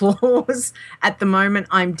of the claws. At the moment,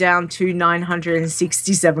 I'm down to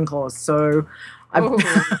 967 claws. So I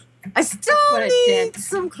still need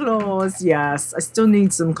some claws. Yes, I still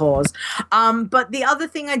need some claws. But the other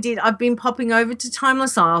thing I've been popping over to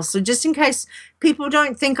Timeless Isle. So just in case people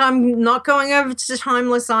don't think I'm not going over to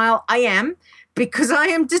Timeless Isle, I am, because I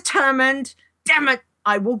am determined. Damn it,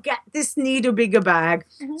 I will get this needle bigger bag.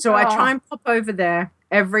 So I try and pop over there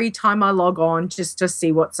every time I log on just to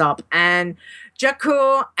see what's up. And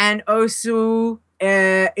Jakku and Osu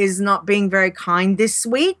is not being very kind this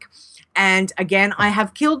week. And again, I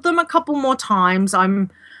have killed them a couple more times.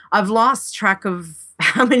 I've lost track of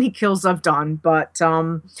how many kills I've done, but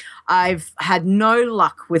I've had no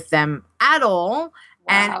luck with them at all. Wow.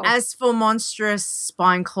 And as for Monstrous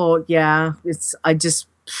Spineclaw,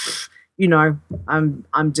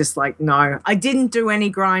 I'm just like, no, I didn't do any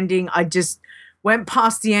grinding. I just went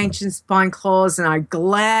past the ancient Spineclaws and I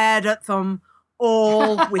glared at them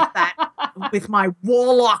all with my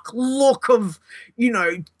warlock look of,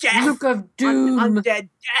 death, look of doom, undead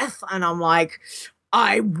death. And I'm like,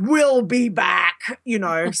 I will be back,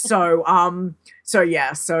 So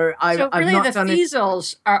really the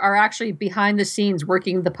Feasels are actually behind the scenes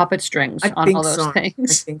working the puppet strings on all those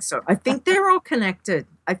things. I think so. I think they're all connected.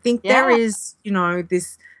 I think there is,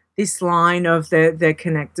 this line of they're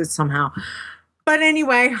connected somehow. But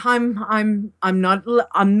anyway, I'm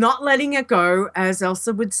not letting it go, as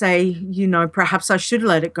Elsa would say. Perhaps I should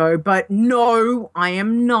let it go, but no, I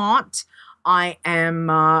am not. I am.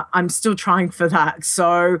 I'm still trying for that.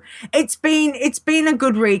 So it's been a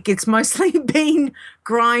good week. It's mostly been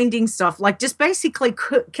grinding stuff, like just basically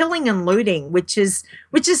killing and looting, which is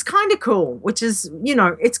kind of cool. Which is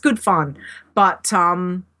it's good fun. But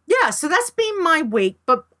yeah. So that's been my week.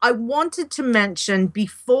 But I wanted to mention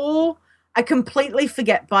before I completely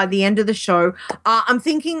forget by the end of the show. I'm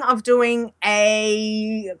thinking of doing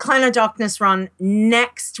a Clan of Darkness run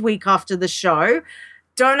next week after the show.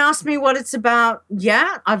 Don't ask me what it's about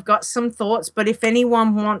yet. I've got some thoughts, but if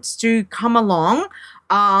anyone wants to come along,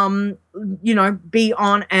 be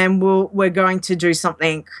on, and we're going to do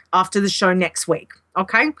something after the show next week.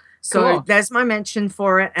 Okay? So Cool. There's my mention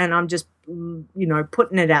for it, and I'm just,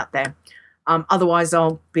 putting it out there. Otherwise,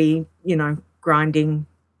 I'll be, grinding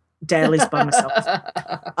dailies by myself.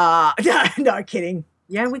 No kidding.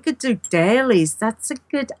 Yeah, we could do dailies. That's a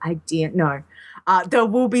good idea. No, there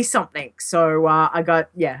will be something. So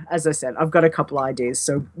as I said, I've got a couple ideas.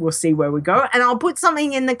 So we'll see where we go, and I'll put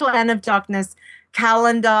something in the Clan of Darkness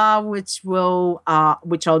calendar, which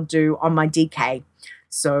I'll do on my DK.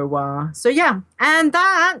 So yeah, and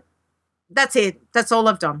that's it. That's all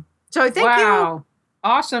I've done. So thank you.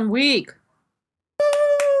 Awesome week.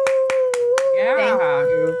 Yeah. Thank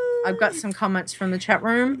you. I've got some comments from the chat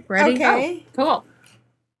room. Ready? Okay. Oh, cool.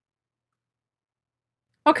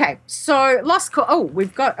 Okay, so lost cause.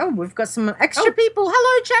 We've got some extra people.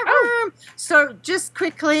 Hello, chat room. So just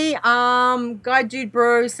quickly, Guy Dude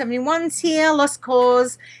Bro 71's here. Lost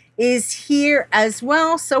Cause is here as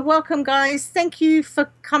well. So welcome, guys. Thank you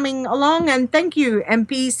for coming along, and thank you,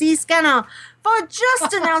 MPC Scanner, for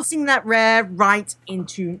just announcing that rare right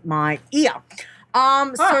into my ear.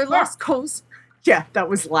 So Lost Cause. Yeah, that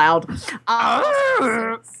was loud.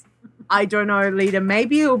 I don't know, leader.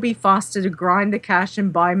 Maybe it'll be faster to grind the cash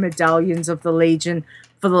and buy medallions of the Legion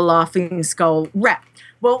for the Laughing Skull rep.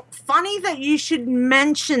 Well, funny that you should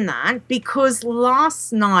mention that, because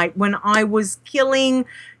last night when I was killing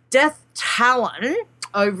Death Talon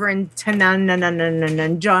over in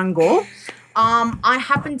Tanananan Jungle, I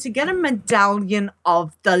happened to get a medallion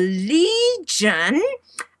of the Legion,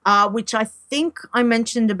 which I think I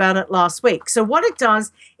mentioned about it last week. So what it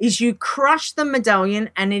does is you crush the medallion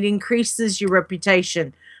and it increases your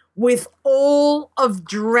reputation with all of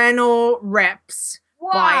Draenor reps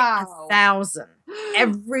by 1,000.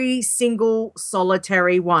 Every single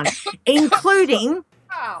solitary one, including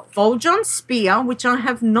Voljon Spear, which I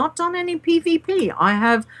have not done any PvP. I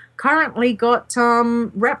have currently got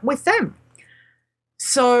rep with them.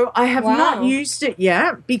 So I have not used it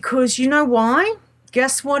yet, because you know why?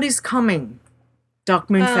 Guess what is coming? Dark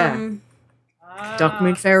Moon Fair. Dark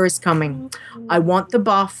Moon Fair is coming. I want the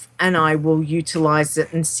buff, and I will utilize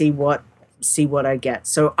it and see what I get.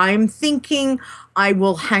 So I'm thinking I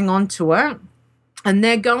will hang on to it. And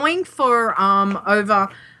they're going for over.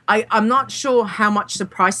 I'm not sure how much the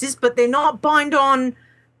price is, but they're not bind on.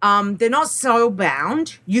 They're not soul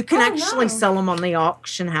bound. You can actually sell them on the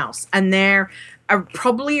auction house, and they're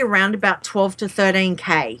probably around about 12 to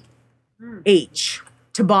 13K each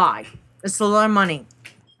to buy. It's a lot of money.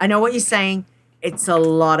 I know what you're saying. It's a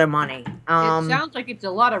lot of money. It sounds like it's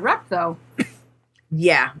a lot of rep, though.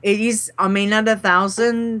 Yeah, it is. I mean, at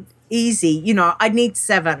 1,000, easy. I'd need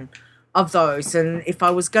 7 of those, and if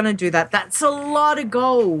I was going to do that, that's a lot of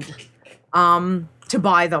gold to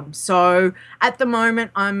buy them. So at the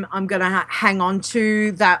moment, I'm going to hang on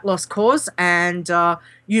to that Lost Cause and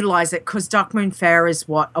utilize it, because Dark Moon Fair is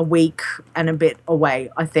a week and a bit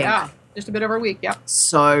away, I think. Yeah, just a bit over a week. Yeah.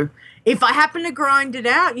 So if I happen to grind it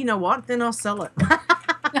out, you know what? Then I'll sell it.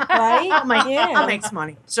 Right? I'll make some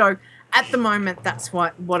money. So at the moment, that's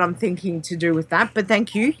what I'm thinking to do with that. But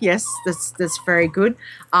thank you. Yes, that's very good.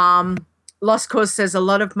 Lost Cause says, a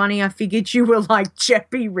lot of money. I figured you were like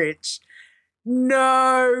Jeppy rich.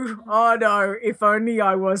 No. Oh, no. If only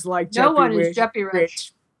I was like Jeppy rich. No one is Jeppy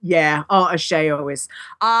rich. Yeah. Oh, Asheo is.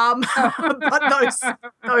 But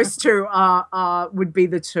those two would be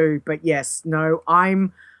the two. But yes, no,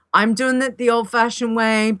 I'm doing it the old-fashioned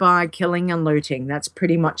way by killing and looting. That's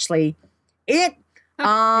pretty muchly it.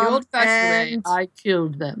 The old-fashioned way. I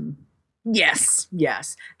killed them. Yes.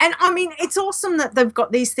 And I mean, it's awesome that they've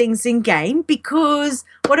got these things in game, because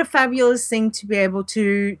what a fabulous thing to be able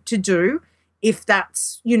to do if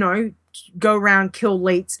that's, go around, kill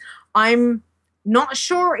leets. I'm not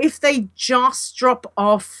sure if they just drop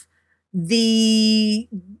off the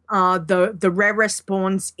rare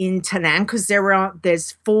spawns in Tanan, because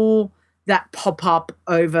there's that pop up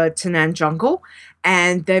over Tanan Jungle.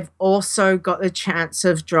 And they've also got the chance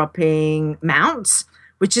of dropping mounts,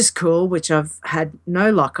 which is cool, which I've had no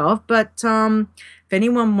luck of. But if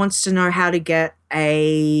anyone wants to know how to get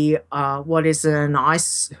an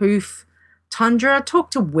ice hoof Tundra,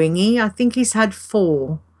 talk to Wingy. I think he's had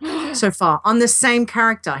 4 so far on the same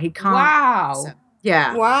character. He can't. Wow. So,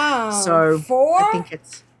 yeah. Wow. So 4? I think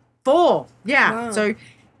it's 4. Yeah. Wow. So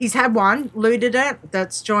he's had 1, looted it.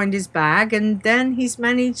 That's joined his bag. And then he's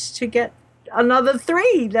managed to get another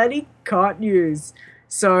 3 that he can't use.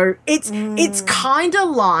 So it's kind of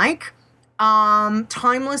like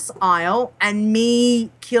Timeless Isle and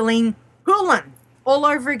me killing Hulan all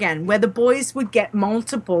over again, where the boys would get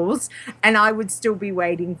multiples and I would still be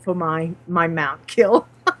waiting for my mount kill.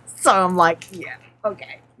 So I'm like, yeah,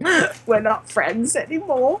 okay. We're not friends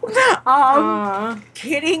anymore.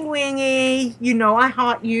 Kidding, Wingy. You know I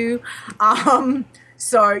heart you.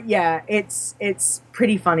 So yeah, it's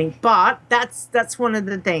pretty funny. But that's one of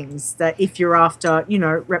the things that if you're after,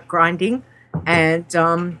 rep grinding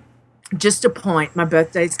and just a point, my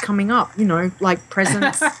birthday's coming up, like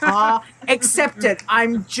presents are accepted.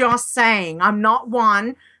 I'm just saying, I'm not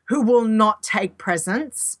one who will not take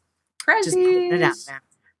presents. Just putting it out there.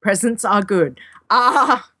 Presents are good.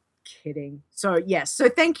 Kidding. So yes. So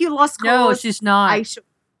thank you, Lost Cause. No, she's not.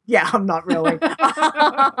 Yeah, I'm not really.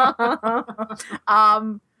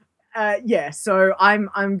 Yeah. So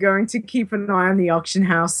I'm going to keep an eye on the auction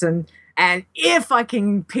house and if I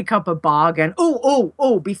can pick up a bargain.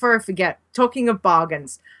 Oh! Before I forget, talking of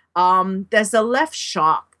bargains, there's a left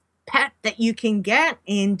shark pet that you can get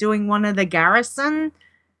in doing one of the garrison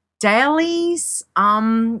dailies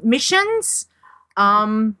missions.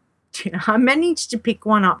 I managed to pick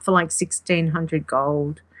one up for like 1,600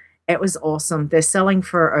 gold. It was awesome. They're selling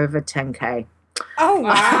for over 10K. Oh,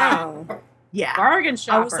 wow. Yeah. Bargain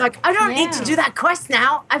shopper. I was like, I don't need to do that quest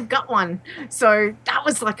now. I've got one. So that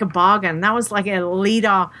was like a bargain. That was like a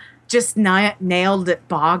leader just nailed it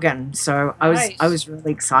bargain. So I was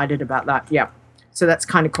really excited about that. Yeah. So that's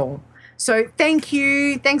kind of cool. So thank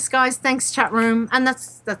you. Thanks, guys. Thanks, chat room. And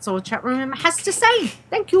that's all chat room has to say.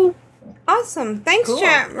 Thank you. Awesome. Thanks, Cool.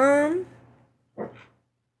 chat room.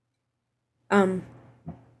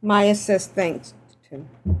 Maya says thanks too.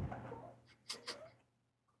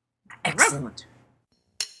 Excellent.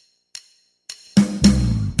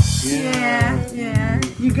 Yeah.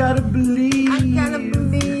 You gotta believe. I gotta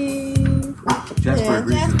believe. Jasper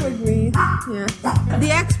agrees. Jasper agrees. Yeah. The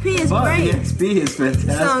XP is But great. the XP is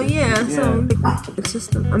fantastic. So it's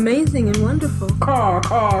just amazing and wonderful.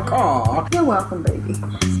 Caw. You're welcome, baby.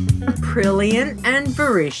 Brilliant and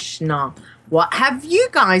Varishna. What have you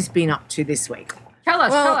guys been up to this week? Tell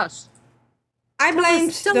us. I blame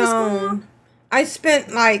tell us more. Stone. I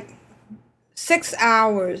spent like 6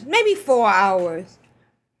 hours, maybe 4 hours,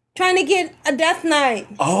 trying to get a death knight.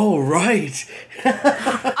 Oh, right.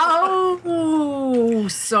 Oh,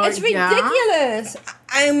 so It's ridiculous.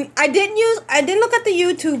 I didn't look at the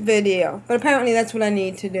YouTube video, but apparently that's what I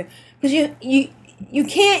need to do. Because you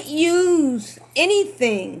can't use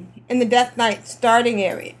anything in the Death Knight starting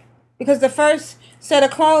area. Because the first set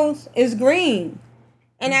of clothes is green.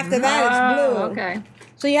 And after that it's blue. Okay.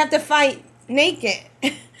 So you have to fight naked.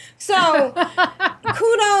 So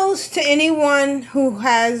kudos to anyone who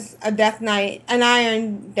has a Death Knight, an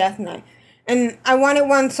Iron Death Knight. And I wanted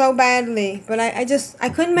one so badly, but I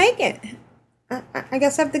couldn't make it. I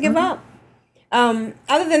guess I have to give up.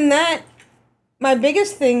 Other than that, my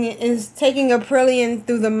biggest thing is taking Aprillian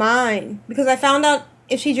through the mine, because I found out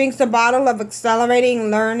if she drinks a bottle of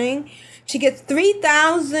accelerating learning, she gets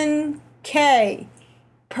 3,000K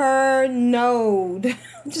per node,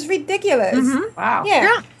 which is ridiculous. Mm-hmm. Wow.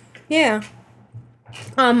 Yeah.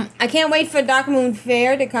 I can't wait for Dark Moon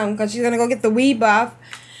Fair to come, because she's gonna go get the Wii buff.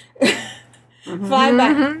 Fly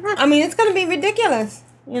back. I mean, it's gonna be ridiculous,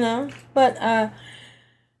 But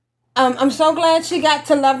I'm so glad she got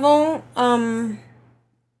to level.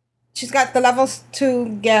 She's got the levels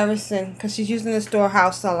 2 garrison, because she's using the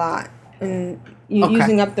storehouse a lot and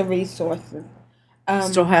using up the resources.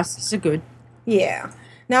 Storehouses are good. Yeah.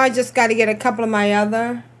 Now I just got to get a couple of my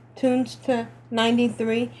other tunes to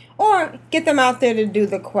 93, or get them out there to do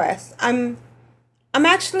the quest. I'm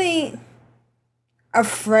actually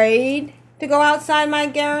afraid to go outside my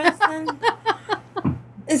garrison.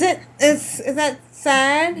 Is that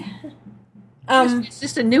sad? It's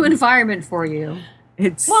just a new environment for you.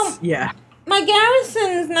 Yeah. My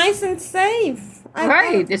garrison is nice and safe.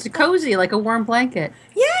 Right. It's cozy, like a warm blanket.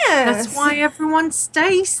 Yes. That's why everyone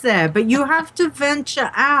stays there, but you have to venture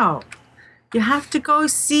out. You have to go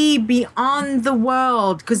see beyond the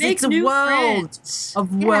world because it's a world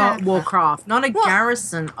of Warcraft, not a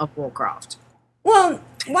garrison of Warcraft. Well,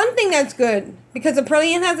 one thing that's good, because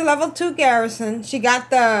Aprillian has a level 2 garrison, she got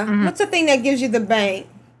the, what's the thing that gives you the bank?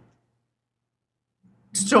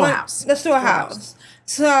 Storehouse. The storehouse.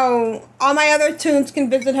 So all my other tunes can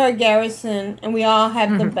visit her garrison, and we all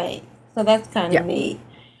have the bank. So that's kind of neat.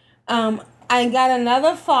 I got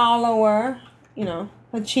another follower,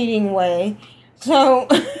 a cheating way. So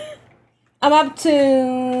I'm up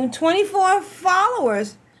to 24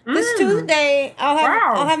 followers. This Tuesday,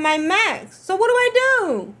 I'll have my max. So what do I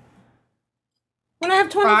do when I have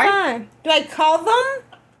 25? Do I call them?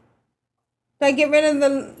 Do I get rid of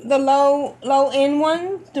the low end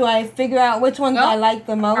ones? Do I figure out which ones I like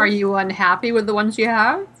the most? Are you unhappy with the ones you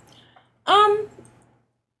have? I'm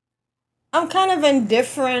kind of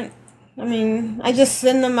indifferent. I mean, I just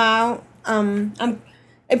send them out.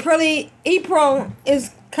 April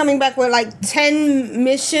is coming back with like 10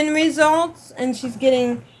 mission results, and she's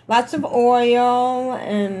getting lots of oil,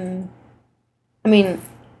 and and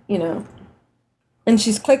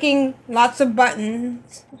she's clicking lots of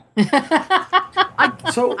buttons.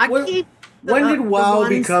 So when did WoW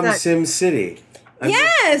become SimCity?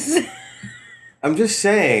 Yes! I'm just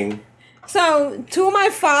saying. So 2 of my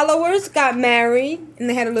followers got married, and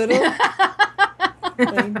they had a little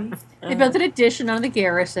baby. They built an addition on the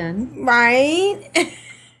garrison. Right.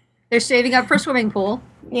 They're saving up for a swimming pool.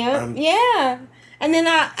 Yeah, yeah. And then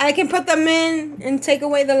I can put them in and take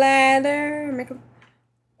away the ladder. And make them...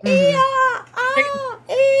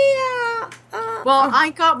 Well, I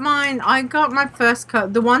got mine. I got my first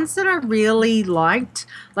cut. The ones that I really liked,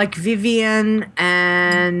 like Vivian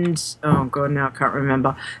and oh god, now I can't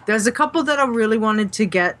remember. There's a couple that I really wanted to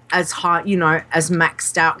get as high, as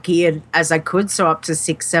maxed out geared as I could, so up to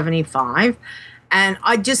 675. And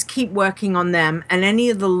I just keep working on them. And any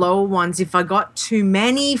of the lower ones, if I got too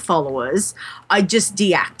many followers, I just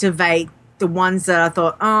deactivate the ones that I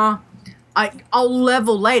thought, I'll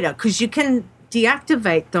level later, because you can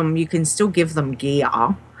deactivate them. You can still give them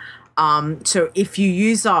gear. So if you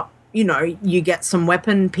use up, you get some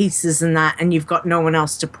weapon pieces and that, and you've got no one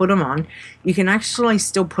else to put them on, you can actually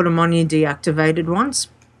still put them on your deactivated ones.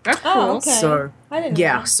 That's cool. Oh, okay. So I didn't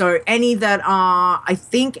know that. so any that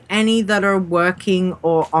are working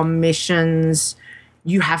or on missions,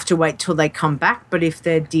 you have to wait till they come back. But if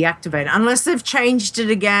they're deactivated, unless they've changed it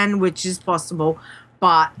again, which is possible,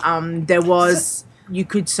 but you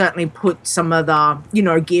could certainly put some of the,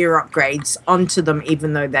 gear upgrades onto them,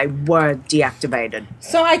 even though they were deactivated.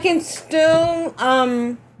 So I can still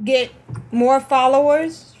get more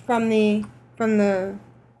followers from the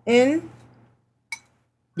inn.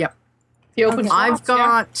 Yep. The open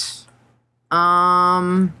slots,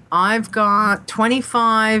 I've got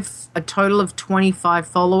 25, a total of 25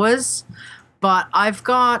 followers, but I've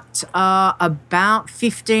got about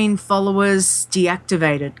 15 followers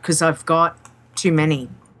deactivated because I've got too many.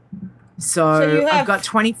 So I've got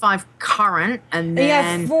 25 current, and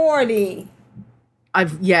then you have 40.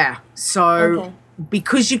 So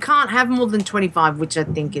because you can't have more than 25, which I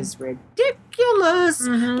think is ridiculous.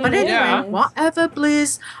 But anyway, whatever,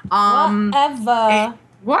 Blizz. The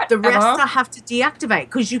rest I have to deactivate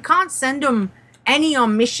because you can't send them any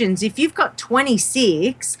on missions. If you've got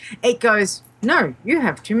 26, it goes, no, you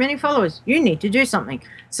have too many followers. You need to do something.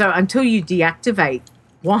 So until you deactivate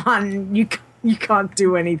one, you can't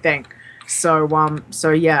do anything. So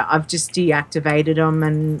I've just deactivated them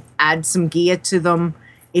and add some gear to them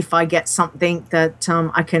if I get something that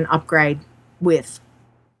I can upgrade with.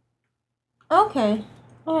 Okay.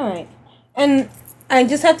 All right. And I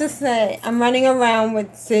just have to say, I'm running around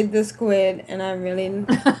with Sid the Squid, and I really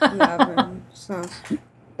love him. So,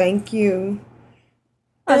 thank you.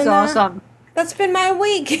 That's awesome. That's been my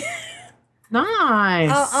week.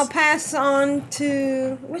 Nice. I'll pass on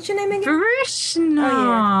to, what's your name again?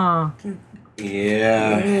 Vrishna. Oh,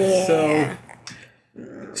 yeah. So,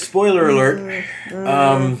 spoiler alert.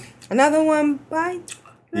 Another one bites.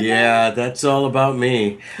 Yeah, that's all about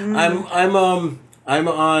me. I'm on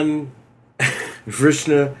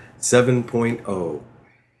Vrishna 7.0.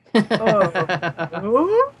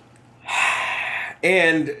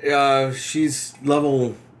 And she's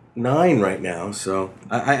level 9 right now, so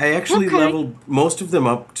I actually leveled most of them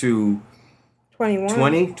up to 21.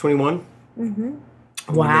 Mm-hmm. Wow.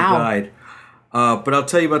 When they died. But I'll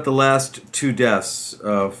tell you about the last 2 deaths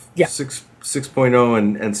of 6.0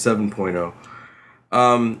 and 7.0.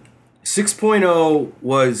 6.0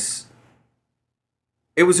 was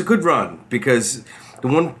a good run because the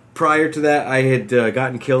one prior to that I had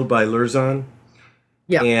gotten killed by Lurzon.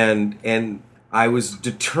 Yeah. And I was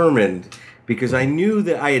determined because I knew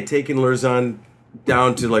that I had taken Lurzon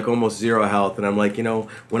down to like almost 0 health, and I'm like,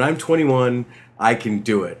 when I'm 21, I can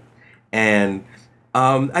do it, and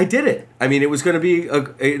I did it. I mean, it was going to be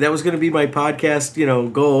that was going to be my podcast,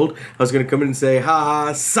 gold. I was going to come in and say, "Ha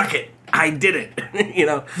ha, suck it, I did it,"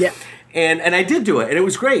 Yeah. And I did do it, and it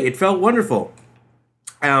was great. It felt wonderful.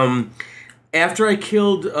 After I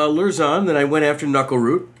killed Lurzon, then I went after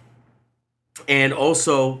Knuckleroot, and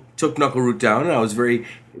also took Knuckleroot down, and I was very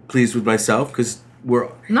pleased with myself because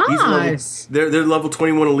nice. They're level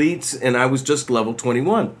 21 elites, and I was just level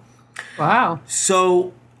 21. Wow.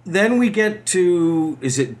 So then we get to,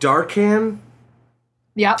 is it Darkan?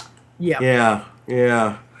 Yep. Yeah.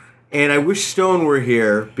 And I wish Stone were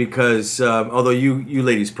here because, although you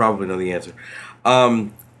ladies probably know the answer.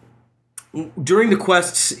 During the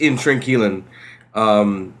quests in Tranquilin,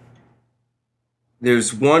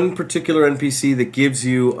 there's one particular NPC that gives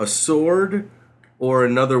you a sword or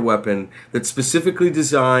another weapon that's specifically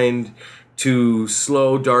designed to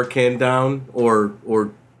slow Darkan down or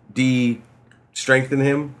de-strengthen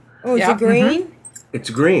him. Oh, is it green? Mm-hmm.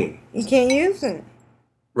 It's green. You can't use it.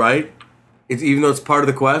 Right? Even though it's part of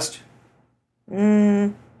the quest?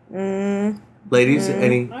 Ladies,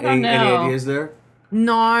 any ideas there?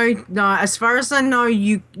 No. As far as I know,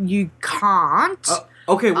 you can't.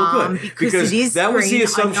 Okay, well, good. Because it is that was the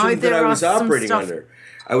assumption that I was operating under.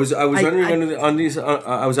 I was operating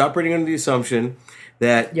under the assumption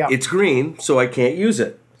that it's green, so I can't use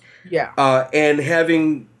it. Yeah. And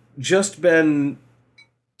having just been,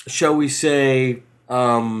 shall we say,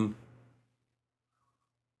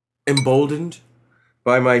 emboldened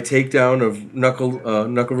by my takedown of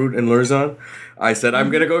Knuckleroot and Lurzon, I said, I'm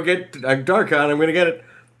going to go get Darkon. I'm going to get it.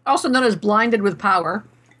 Also known as blinded with power.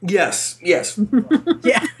 Yes. Yeah.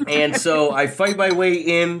 And so I fight my way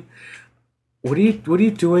in. What are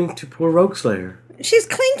you doing to poor Rogueslayer? She's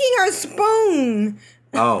clinking her spoon.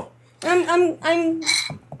 Oh. I'm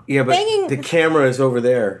Yeah, but banging. the camera is over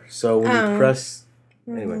there. So when you press...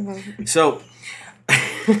 Anyway. So...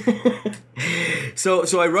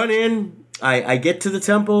 So I run in. I get to the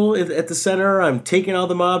temple at the center. I'm taking all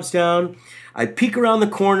the mobs down. I peek around the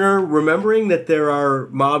corner, remembering that there are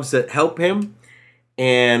mobs that help him.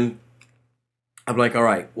 And I'm like, all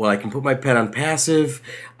right, well, I can put my pet on passive.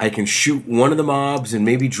 I can shoot one of the mobs and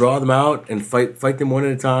maybe draw them out and fight them one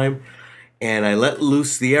at a time. And I let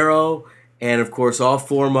loose the arrow. And, of course, all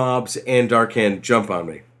 4 mobs and Darkan jump on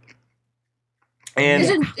me.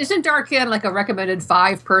 And Isn't Darkan like a recommended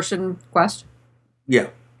 5-person quest? Yeah.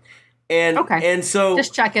 And okay. And so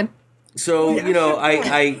just checking. So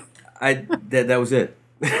I that was it.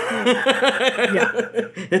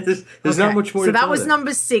 There's not much more. So to that tell was there.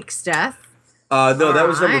 number 6 death. No, that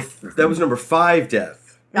was number 5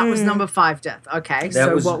 death. That was number 5 death. Okay.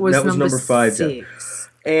 That was number 5 6? Death.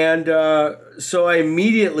 And so I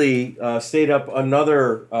immediately stayed up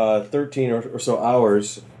another 13 or so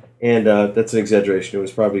hours. And that's an exaggeration. It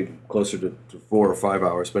was probably closer to 4 or 5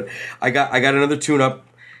 hours. But I got another tune-up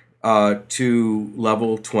to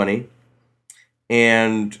level 20.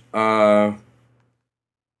 And I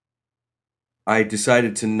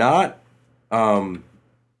decided to not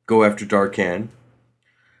go after Darkan.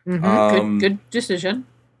 Mm-hmm. Good decision.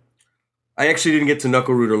 I actually didn't get to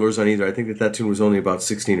Knuckleroot or Lurzon either. I think that tune was only about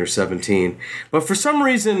 16 or 17. But for some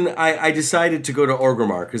reason, I decided to go to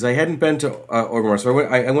Orgrimmar because I hadn't been to Orgrimmar. So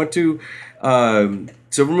I went to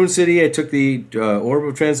Silvermoon City. I took the Orb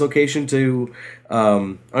of Translocation to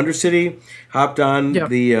Undercity, hopped on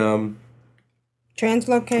the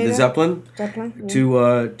Translocator, the Zeppelin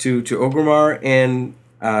to Orgrimmar, and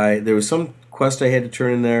there was some quest I had to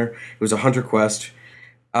turn in there. It was a hunter quest.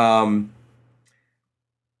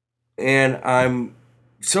 And I'm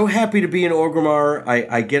so happy to be in Orgrimmar.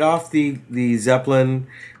 I get off the Zeppelin.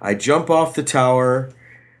 I jump off the tower.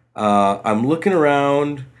 I'm looking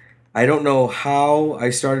around. I don't know how I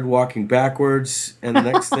started walking backwards. And the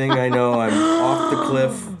next thing I know, I'm off the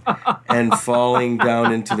cliff and falling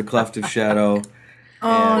down into the Cleft of Shadow.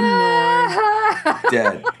 Oh, no.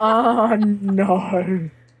 Dead. Oh, no.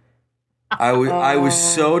 I was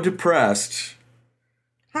so depressed.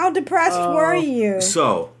 How depressed were you?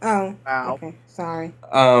 So. Oh. Wow. Okay. Sorry.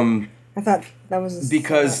 I thought that was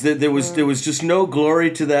because there was just no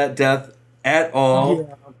glory to that death at all.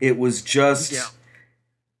 Yeah. It was just. Yeah.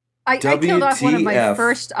 I killed off one of my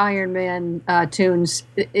first Iron Man tunes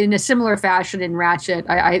in a similar fashion in Ratchet.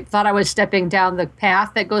 I thought I was stepping down the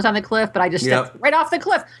path that goes on the cliff, but I just stepped right off the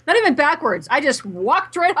cliff. Not even backwards. I just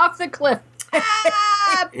walked right off the cliff.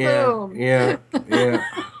 Ah, boom. Yeah.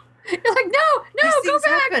 You're like, no, go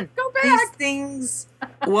back, go back. These things.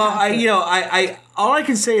 Well, I all I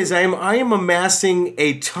can say is I am amassing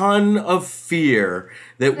a ton of fear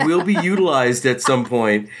that will be utilized at some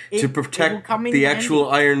point to protect the actual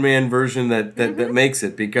Iron Man version that makes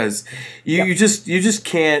it, because you just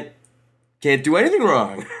can't do anything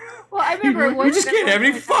wrong. Well, I remember you just can't have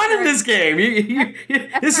any fun in this game.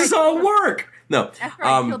 This is all work. No. After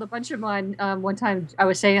I killed a bunch of mine, one time I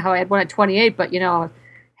was saying how I had one at 28, but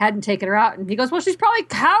hadn't taken her out, and he goes, "Well, she's probably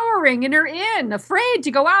cowering in her inn, afraid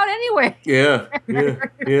to go out anyway." Yeah.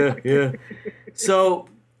 So,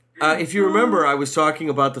 if you remember, I was talking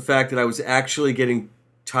about the fact that I was actually getting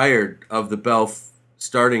tired of the Belf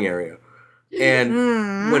starting area,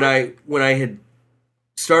 and when I had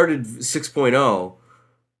started 6.0,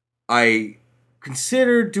 I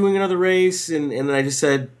considered doing another race, and then I just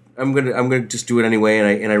said I'm gonna just do it anyway,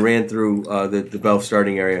 and I ran through the Belf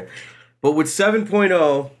starting area. But with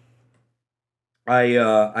 7.0,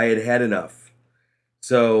 I had enough.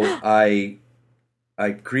 So I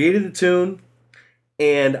created the tune,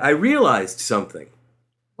 and I realized something.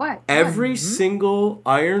 What? Every single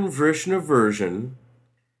Iron Vrishna version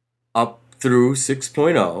up through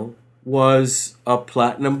 6.0 was a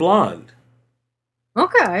platinum blonde.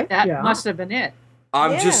 Okay. That must have been it.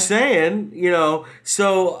 I'm just saying,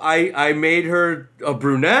 so I made her a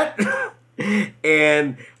brunette,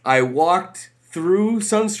 and I walked through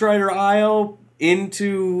Sunstrider Isle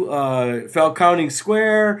into Falcowning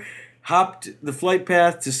Square, hopped the flight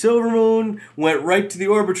path to Silvermoon, went right to the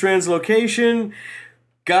Orbitrans location,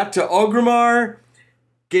 got to Orgrimmar,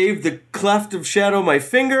 gave the Cleft of Shadow my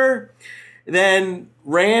finger, then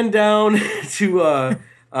ran down to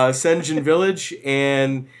Senjin Village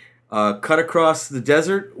and cut across the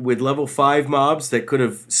desert with level 5 mobs that could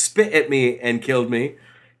have spit at me and killed me.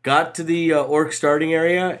 Got to the orc starting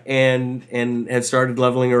area and had started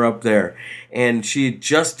leveling her up there. And she had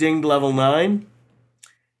just dinged level 9.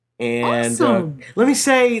 And awesome. Let me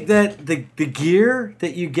say that the gear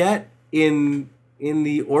that you get in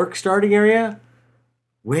the orc starting area,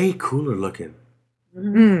 way cooler looking.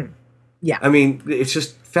 Yeah. I mean, it's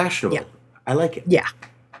just fashionable. Yeah. I like it. Yeah.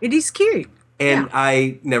 It is cute. And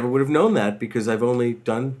I never would have known that because I've only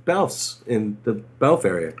done Belfs in the Belf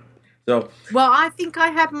area. So, well, I think I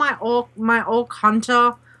had my orc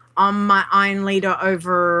hunter my Iron Leader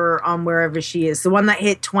over wherever she is, the one that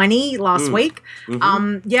hit 20 last week.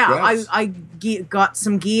 Mm-hmm. Yes. I got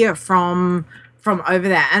some gear from over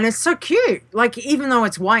there, and it's so cute. Like, even though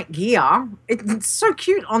it's white gear, it's so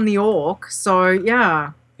cute on the orc. So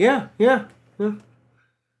yeah.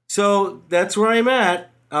 So that's where I'm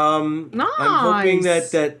at. Nice. I'm hoping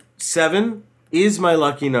that 7 is my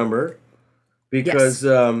lucky number because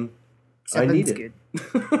I need it.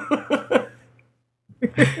 Good.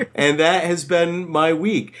 And that has been my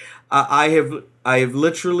week. I have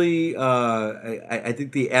literally I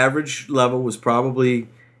think the average level was probably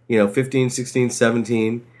 15, 16,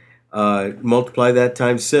 17. Multiply that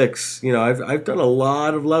times 6. I've done a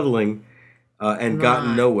lot of leveling and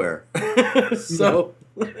gotten nowhere. So.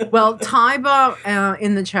 Well, Tiber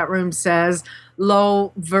in the chat room says,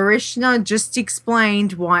 "Lol, Varishna just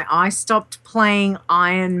explained why I stopped playing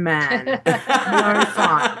Iron Man. No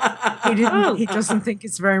fun. He doesn't think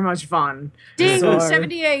it's very much fun." Ding,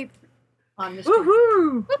 78 on this.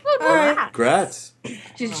 Woohoo! Congrats.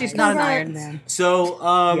 She's not an Iron Man. So,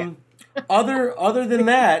 other than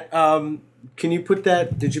that, can you put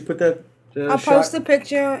that? Did you put that? I'll post the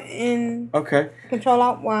picture in. Okay. Control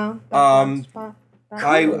Alt WoW.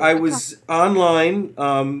 I was online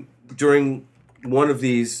during one of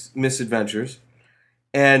these misadventures,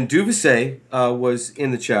 and Duvise was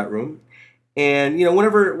in the chat room, and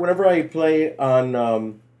whenever I play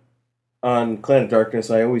on Clan of Darkness,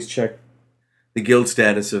 I always check the guild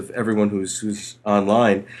status of everyone who's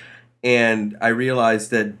online, and I realized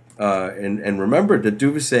that and remembered that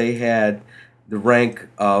Duvise had the rank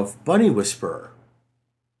of Bunny Whisperer,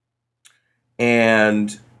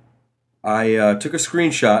 and I took a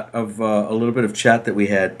screenshot of a little bit of chat that we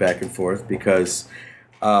had back and forth because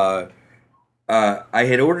I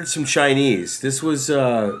had ordered some Chinese. This was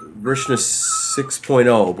version of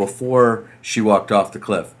 6.0 before she walked off the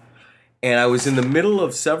cliff. And I was in the middle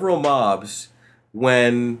of several mobs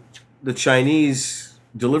when the Chinese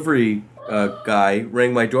delivery guy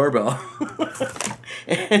rang my doorbell.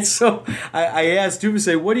 And so I asked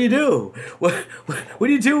Duvise, what do you do? What do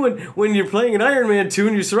you do when you're playing an Iron Man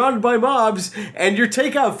tune, you're surrounded by mobs, and your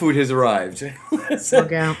takeout food has arrived?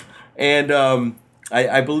 Okay. And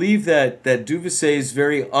I believe that Duvise's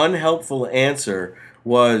very unhelpful answer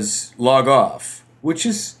was log off, which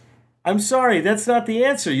is I'm sorry, that's not the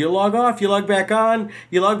answer. You log off, you log back on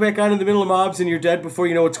in the middle of mobs, and you're dead before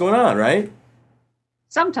you know what's going on, right?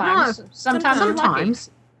 Sometimes. No, Sometimes I'm lucky.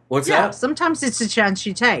 sometimes. What's Yeah, that? sometimes it's a chance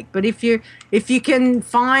you take. But if you can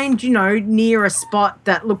find, near a spot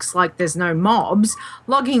that looks like there's no mobs,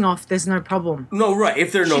 logging off, there's no problem. No, right.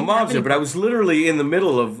 If there are no Shouldn't mobs have there, any but I was literally in the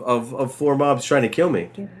middle of 4 mobs trying to kill me.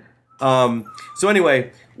 So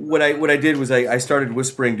anyway, what I did was I started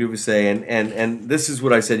whispering Duvasay, and this is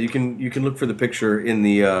what I said. You can look for the picture in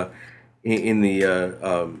the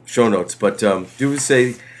show notes. But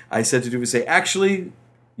Duvasay, I said to Duvasay, actually,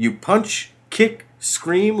 you punch, kick,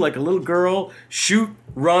 scream like a little girl, shoot,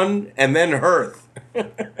 run, and then hearth,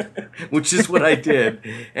 which is what I did,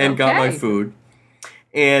 and got my food.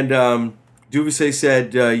 And Duvasay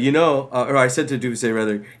said, or I said to Duvasay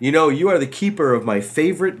rather, you are the keeper of my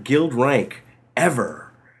favorite guild rank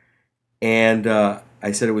ever. And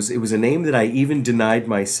I said it was a name that I even denied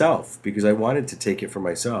myself because I wanted to take it for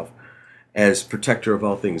myself as protector of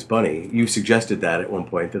all things bunny. You suggested that at one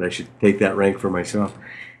point that I should take that rank for myself.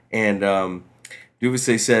 And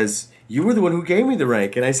Duvasay says, you were the one who gave me the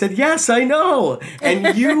rank. And I said, yes, I know.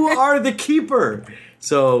 And you are the keeper.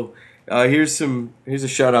 So here's a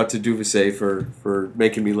shout out to Duvasay for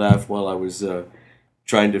making me laugh while I was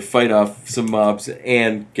trying to fight off some mobs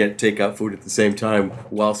and take out food at the same time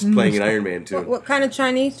whilst playing an Iron Man tune. What kind of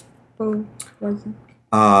Chinese food was it?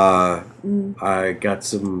 I got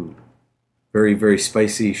some very, very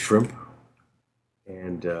spicy shrimp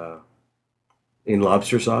and in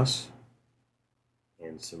lobster sauce,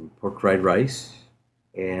 and some pork fried rice,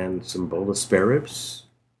 and some bowl of spare ribs.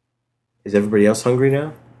 Is everybody else hungry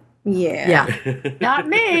now? Yeah. Not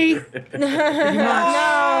me.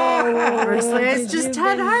 No. It's just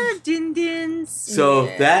had her din-dins. So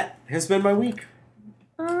that has been my week.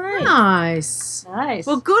 All right. Nice.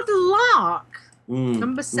 Well, good luck.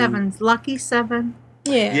 Number 7, lucky 7.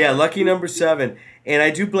 Yeah, lucky number 7. And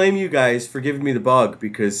I do blame you guys for giving me the bug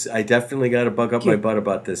because I definitely got to bug up my butt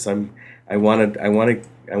about this. I want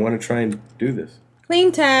to try and do this.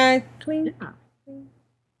 Clean tag.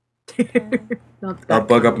 I'll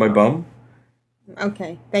bug up my bum.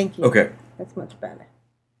 Okay, thank you. Okay, that's much better.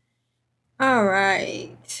 All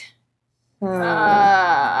right.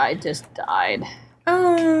 I just died.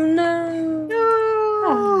 Oh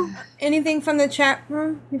no. Anything from the chat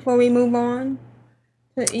room before we move on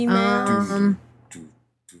to emails?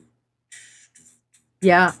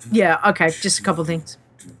 Yeah. Okay, just a couple things.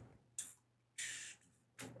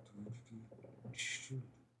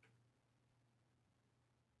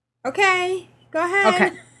 Okay, go ahead.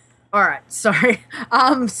 Okay. All right, sorry.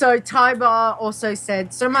 So Tybar also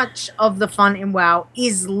said, so much of the fun in WoW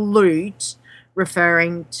is loot,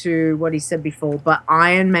 referring to what he said before, but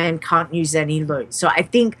Iron Man can't use any loot. So I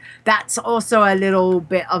think that's also a little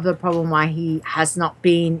bit of the problem why he has not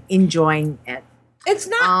been enjoying it. It's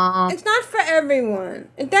not for everyone.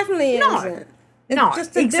 It definitely isn't. It's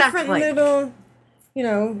just a different little,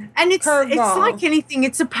 and it's like anything.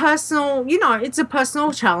 It's a personal, it's a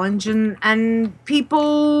personal challenge, and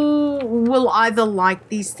people will either like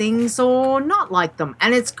these things or not like them,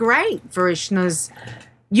 and it's great for Ishna's.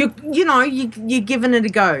 You're giving it a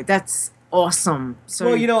go. That's awesome.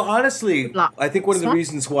 So, well, honestly, I think one of the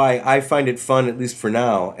reasons why I find it fun, at least for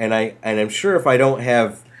now, and I'm sure if I don't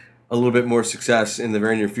have a little bit more success in the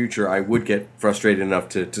very near future, I would get frustrated enough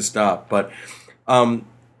to stop. But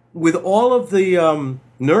with all of the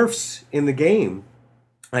nerfs in the game,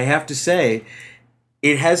 I have to say,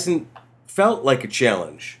 it hasn't felt like a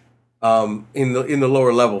challenge in the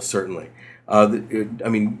lower levels, certainly.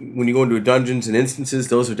 When you go into dungeons and instances,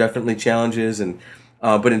 those are definitely challenges.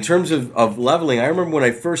 But in terms of leveling, I remember when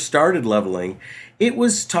I first started leveling, it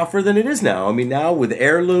was tougher than it is now. I mean, now with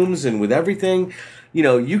heirlooms and with everything,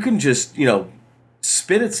 you can just,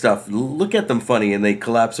 spit at stuff, look at them funny, and they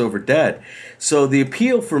collapse over dead. So the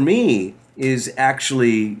appeal for me is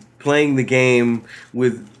actually playing the game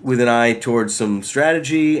with an eye towards some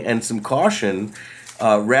strategy and some caution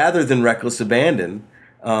rather than reckless abandon.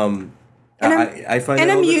 I find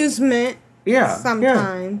an amusement. Yeah.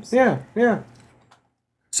 Sometimes. Yeah.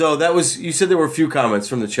 So you said there were a few comments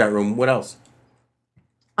from the chat room. What else?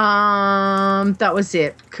 That was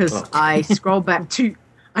it because I scrolled back too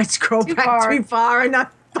far, and I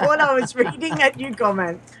thought I was reading a new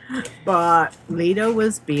comment, but Lita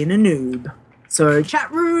was being a noob. So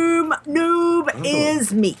chat room noob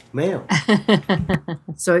is me. Ma'am.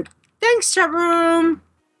 So thanks, chat room.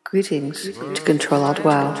 Greetings to Control Alt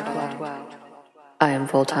WoW. I am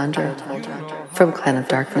Voltandra from Clan of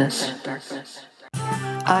Darkness.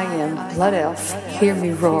 I am Blood Elf, hear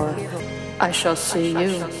me roar. I shall see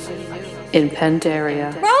you in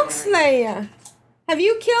Pandaria. Rogue Slayer, have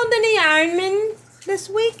you killed any Ironmen this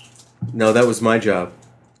week? No, that was my job.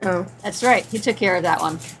 Oh. That's right. He took care of that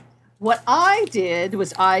one. What I did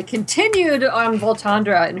was I continued on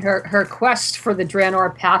Voltandra in her quest for the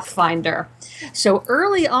Draenor Pathfinder. So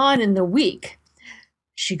early on in the week,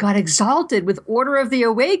 she got exalted with Order of the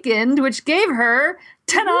Awakened, which gave her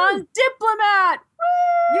Tenon Diplomat.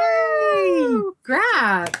 Yay!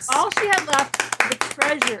 Congrats! All she had left were the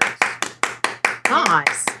treasures.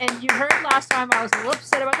 Nice. And you heard last time I was a little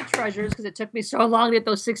upset about the treasures because it took me so long to get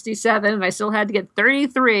those 67, and I still had to get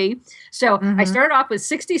 33. So I started off with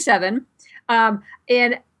 67,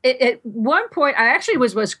 and at one point I actually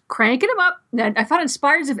was cranking them up. And I found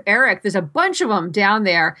Inspires of Eric. There's a bunch of them down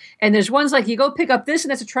there, and there's ones like you go pick up this and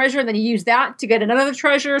that's a treasure, and then you use that to get another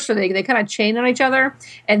treasure, so they kind of chain on each other.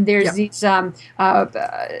 And there's these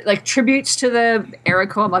like tributes to the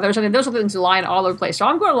Erico mothers. I mean, those are things that line all over the place. So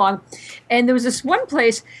I'm going along, and there was this one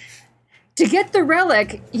place to get the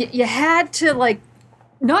relic. You had to like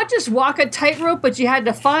not just walk a tightrope, but you had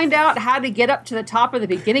to find out how to get up to the top of the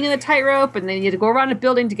beginning of the tightrope, and then you had to go around a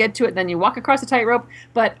building to get to it, and then you walk across the tightrope.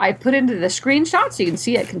 But I put into the screenshot, so you can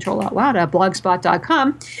see it,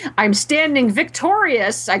 controloutloud.blogspot.com. I'm standing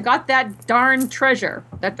victorious. I got that darn treasure,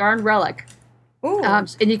 that darn relic.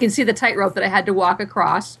 And you can see the tightrope that I had to walk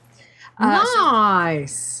across.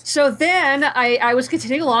 Nice. So then I was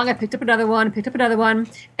continuing along. I picked up another one,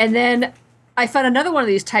 and then I found another one of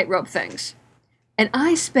these tightrope things. And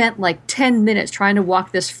I spent like 10 minutes trying to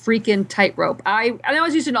walk this freaking tightrope. I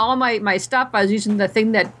was using all my stuff. I was using the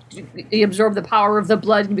thing that you absorb the power of the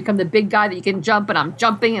blood and become the big guy that you can jump. And I'm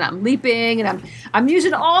jumping and I'm leaping and I'm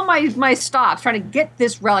using all my stops trying to get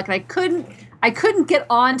this relic. And I couldn't get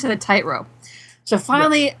onto the tightrope. So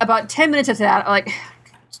finally, about 10 minutes after that, I'm like,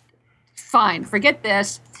 fine, forget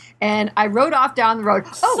this. And I rode off down the road.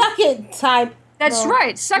 Suck it, type. That's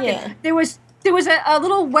right, suck it. There was a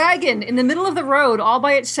little wagon in the middle of the road all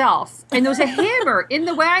by itself, and there was a hammer in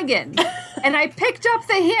the wagon. And I picked up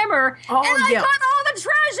the hammer, and I got all the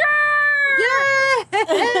treasures!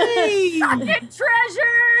 Yay! Fucking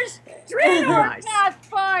treasures! Draenor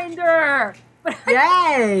Pathfinder!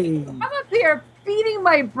 Yay! I'm up here beating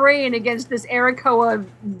my brain against this Arakoa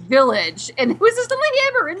village, and it was this little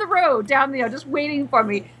hammer in the road down there just waiting for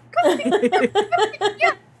me.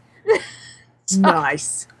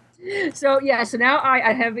 Nice. So now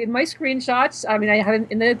I have in my screenshots, I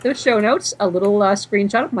have in the show notes a little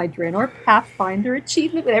screenshot of my Draenor Pathfinder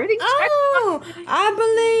achievement with everything. Oh,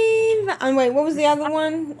 I believe. And wait, what was the other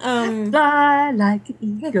one? Fly like an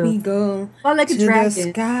eagle. Fly like a dragon. To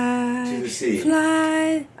the sky. To the sea.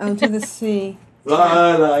 Fly. Oh, to the sea.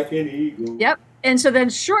 Fly like an eagle. Yep. And so then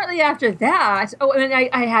shortly after that, and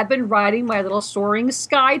I had been riding my little soaring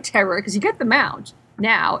sky terror because you get the mount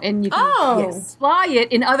now, and you can fly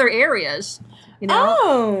it in other areas, you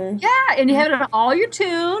know? Yeah, and you have it on all your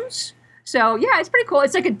tunes. So, yeah, it's pretty cool.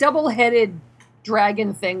 It's like a double-headed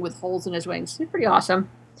dragon thing with holes in his wings. It's pretty awesome.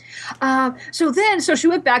 So she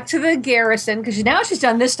went back to the garrison, because now she's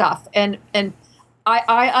done this stuff, and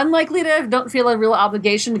I unlikely to don't feel a real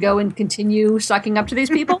obligation to go and continue sucking up to these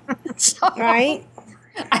people. Right?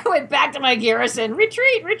 I went back to my garrison.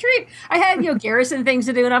 Retreat. I had, garrison things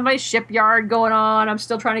to do, and I have my shipyard going on. I'm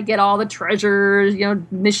still trying to get all the treasures,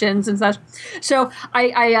 missions and such. So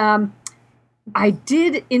I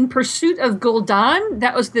did In Pursuit of Gul'dan.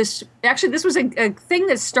 That was this was a thing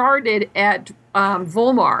that started at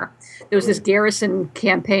Volmar. There was this garrison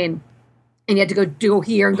campaign, and you had to go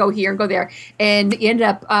here and go here and go there. And you ended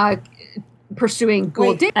up pursuing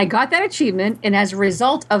Gul'dan. I got that achievement, and as a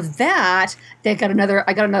result of that, I got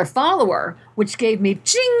another follower, which gave me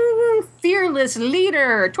ching, fearless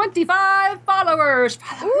leader, 25 followers.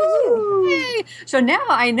 Yay! So now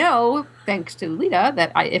I know, thanks to Lita,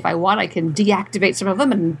 that if I want, I can deactivate some of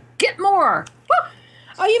them and get more. Woo!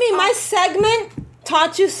 Oh, you mean my segment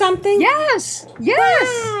taught you something? Yes.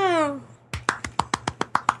 Wow.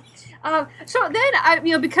 So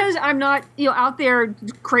then because I'm not, out there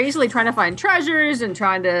crazily trying to find treasures and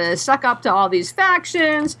trying to suck up to all these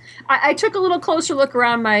factions, I took a little closer look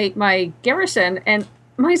around my garrison, and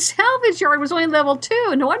my salvage yard was only level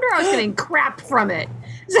 2. No wonder I was getting crap from it.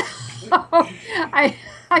 So I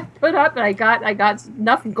put up, and I got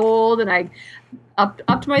enough gold, and I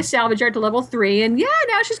upped my salvage yard to level 3, and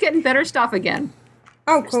now she's getting better stuff again.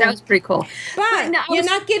 Oh, cool. So that was pretty cool. But you're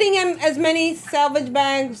not getting as many salvage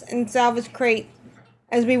bags and salvage crate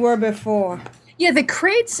as we were before. Yeah, the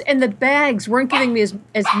crates and the bags weren't giving me as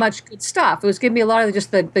much good stuff. It was giving me a lot of just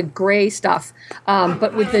the gray stuff.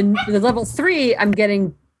 But with the level 3, I'm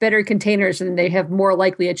getting better containers, and they have more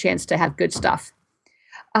likely a chance to have good stuff.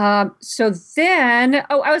 So then,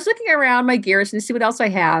 I was looking around my garrison to see what else I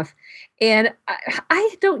have. And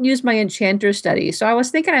I don't use my enchanter study. So I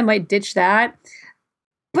was thinking I might ditch that.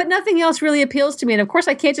 But nothing else really appeals to me. And of course,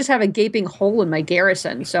 I can't just have a gaping hole in my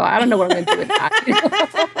garrison. So I don't know what I'm going to do with that.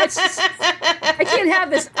 I can't have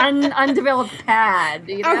this undeveloped pad.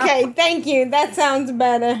 Okay, thank you. That sounds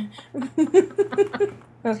better.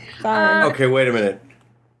 Okay, wait a minute.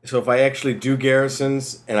 So if I actually do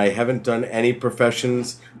garrisons and I haven't done any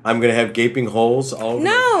professions, I'm going to have gaping holes all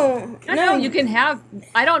over? No, you can have...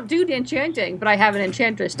 I don't do the enchanting, but I have an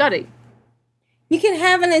enchanter study. You can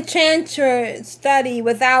have an enchanter study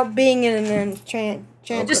without being in an enchanter.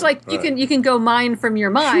 Just like you can go mine from your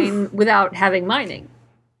mine without having mining.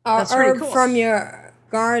 That's pretty cool. From your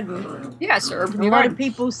garden. Yes, or a lot of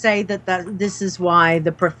people say that this is why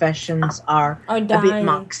the professions are a bit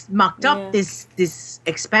mucked up. This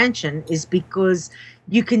expansion is because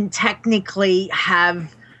you can technically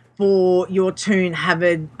have for your toon have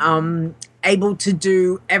it able to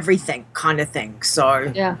do everything kind of thing.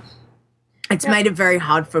 So yeah. It's made it very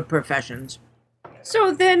hard for professions.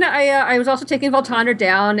 So then I was also taking Voltandra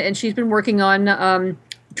down, and she's been working on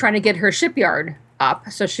trying to get her shipyard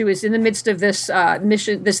up. So she was in the midst of this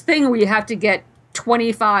mission, this thing where you have to get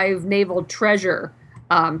 25 naval treasure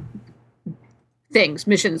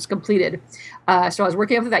missions completed. So I was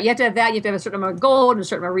working up with that. You have to have that. You have to have a certain amount of gold and a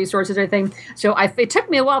certain amount of resources and everything. So it took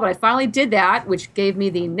me a while, but I finally did that, which gave me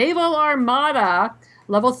the Naval Armada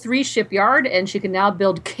level 3 shipyard, and she can now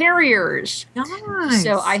build carriers. Nice.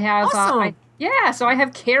 So I have, awesome. so I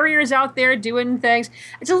have carriers out there doing things.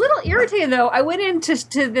 It's a little irritating though. I went into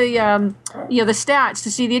the the stats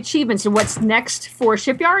to see the achievements and what's next for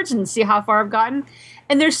shipyards and see how far I've gotten.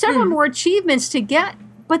 And there's several more achievements to get,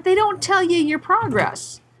 but they don't tell you your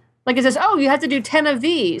progress. Like it says, oh, you have to do 10 of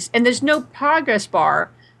these, and there's no progress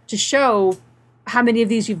bar to show how many of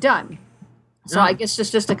these you've done. So I guess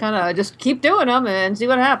just to kind of just keep doing them and see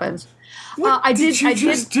what happens. What did you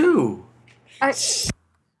just do?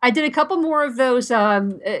 I did a couple more of those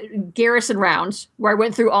garrison rounds where I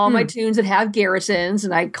went through all my toons that have garrisons,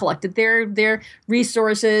 and I collected their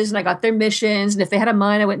resources, and I got their missions, and if they had a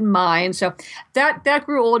mine, I went and mined. So that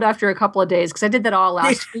grew old after a couple of days because I did that all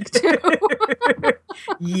last week too.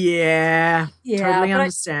 Yeah, totally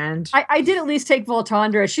understand. I did at least take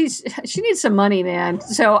Voltandra. She needs some money, man.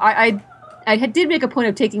 So I did make a point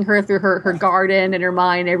of taking her through her garden and her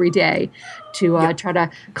mine every day to try to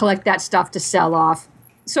collect that stuff to sell off.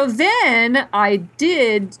 So then I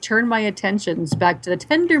did turn my attentions back to the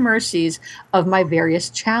tender mercies of my various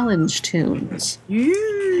challenge toons.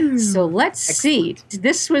 So let's see.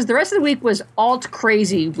 The rest of the week was alt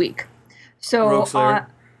crazy week. So Rogueslayer,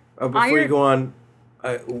 before you go on,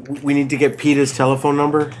 we need to get Peeta's telephone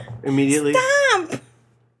number immediately. Stop!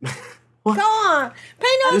 Go on. Pay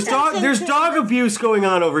no attention. There's dog abuse going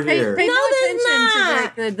on over here. Pay no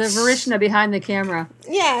attention to the Varishna behind the camera.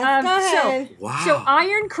 Yeah, go ahead. So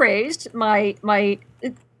Iron Crazed, my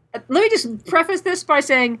let me just preface this by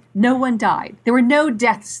saying no one died. There were no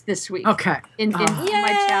deaths this week. Okay. In my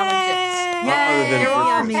challenges. They're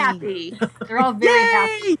all happy. They're all very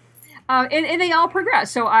happy. And they all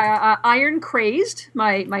progress. So Iron Crazed,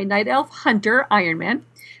 my Night Elf Hunter, Iron Man.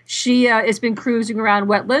 She has been cruising around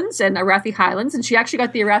wetlands and Arathi Highlands, and she actually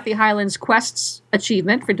got the Arathi Highlands quests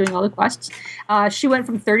achievement for doing all the quests. She went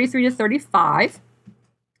from 33 to 35.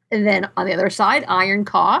 And then on the other side, Iron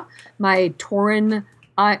Caw, my Tauren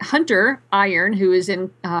Hunter Iron, who is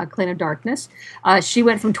in Clan of Darkness. She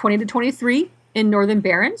went from 20 to 23 in Northern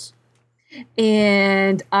Barrens.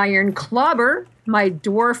 And Iron Clobber, my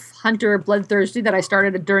Dwarf Hunter Bloodthirsty that I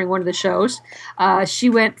started during one of the shows. She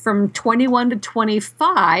went from 21 to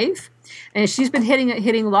 25, and she's been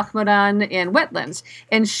hitting Lochmadan and wetlands.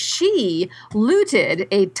 And she looted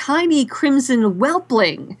a tiny crimson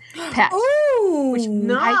whelpling pet. Ooh, which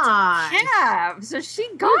nice. I have. So she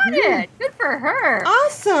got it. Good for her.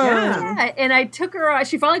 Awesome. Yeah. And I took her,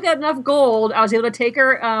 she finally got enough gold. I was able to take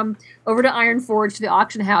her over to Ironforge to the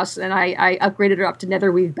auction house, and I upgraded her up to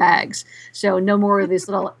netherweave bags. So no more of these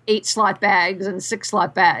little 8-slot bags and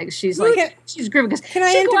 6-slot bags. She's she's groovy. Can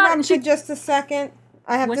I interrupt for just a second?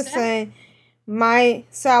 I have to say, my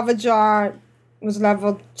salvager was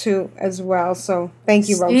level 2 as well. So thank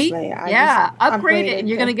you, Rogueslayer. Yeah, upgrade it, and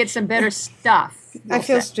you're going to get some better stuff. I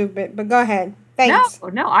feel stupid, but go ahead. Thanks.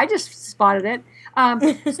 No, I just spotted it.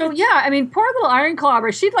 So yeah, I mean, poor little Iron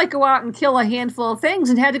Clobber, she'd like go out and kill a handful of things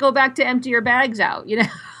and had to go back to empty her bags out, you know.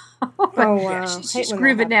 Oh wow, she's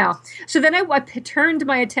grooving now. So then I turned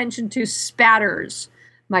my attention to Spatters,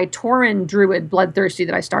 my Tauren Druid Bloodthirsty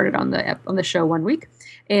that I started on the show one week,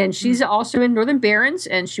 and she's also in Northern Barrens,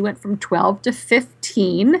 and she went from 12 to 15.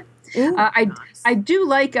 15. I do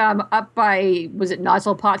like up by, was it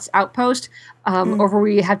Nozzlepot's outpost, over where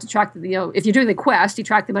you have to track, if you're doing the quest, you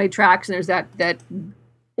track the many tracks, and there's that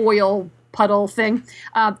oil puddle thing.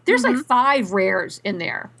 There's like 5 rares in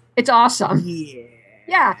there. It's awesome.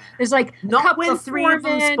 Yeah. There's like not when 3 of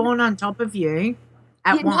them spawn on top of you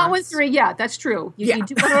at once. Not when 3. Yeah, that's true. You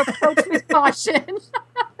do want to approach with caution.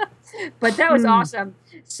 But that was awesome.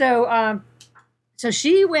 So, so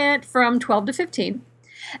she went from 12 to 15.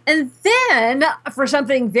 And then, for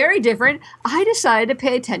something very different, I decided to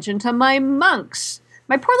pay attention to my monks.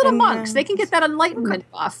 My poor little monks. They can get that enlightenment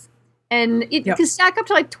buff. And it can stack up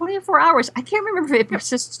to like 24 hours. I can't remember if it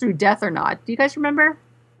persists through death or not. Do you guys remember?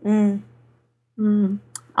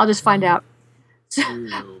 I'll just find out. So,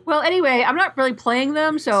 well, anyway, I'm not really playing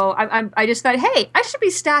them, so I just thought, hey, I should be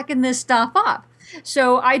stacking this stuff up.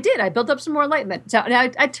 So I did. I built up some more enlightenment. So now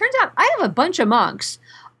it turns out I have a bunch of monks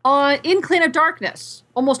in Clan of Darkness.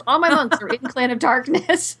 Almost all my monks are in Clan of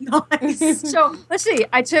Darkness. Nice. So let's see.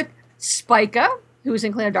 I took Spica, who was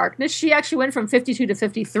in Clan of Darkness. She actually went from 52 to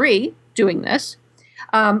 53 doing this.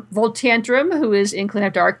 Voltantrum, who is in Clan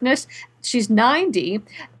of Darkness, she's 90.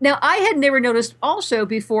 Now, I had never noticed also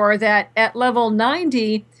before that at level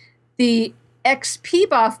 90, the XP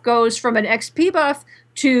buff goes from an XP buff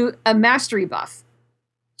to a mastery buff.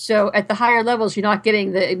 So at the higher levels, you're not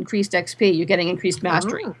getting the increased XP. You're getting increased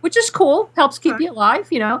mastery, which is cool. Helps keep you alive,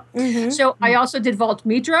 So I also did Vault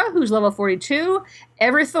Mitra, who's level 42.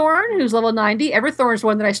 Everthorn, who's level 90. Everthorn is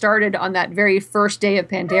one that I started on that very first day of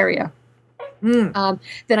Pandaria. Then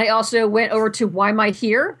I also went over to Why Am I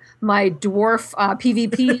Here, my dwarf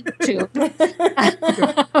PvP tune.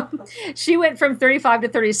 She went from 35 to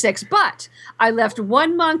 36, but I left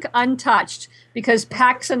one monk untouched because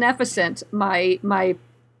Pax Beneficent, my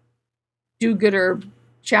do-gooder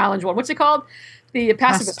challenge one. What's it called? The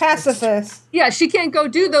pacifist. Pacifist. Yeah, she can't go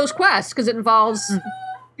do those quests because it involves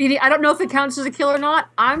BD. I don't know if it counts as a kill or not.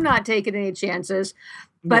 I'm not taking any chances.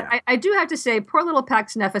 But I do have to say, poor little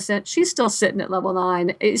Pax Beneficent, she's still sitting at level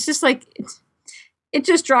 9. It's just like, it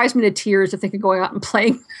just drives me to tears to think of going out and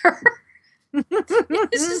playing her.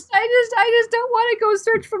 It's just, I just don't want to go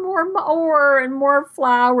search for more ore and more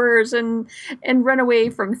flowers and run away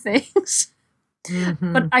from things.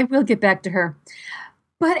 But I will get back to her.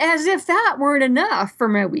 But as if that weren't enough for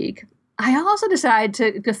my week, I also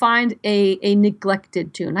decided to find a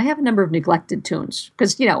neglected tune. I have a number of neglected tunes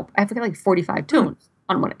because, I've got like 45 tunes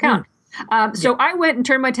on one account. So I went and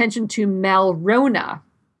turned my attention to Malrona,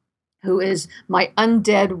 who is my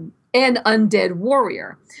undead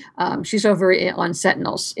warrior. She's over on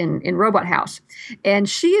Sentinels in Robot House. And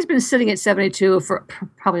she has been sitting at 72 for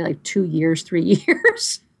probably like 2 years, 3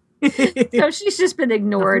 years. So she's just been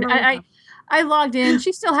ignored. I logged in.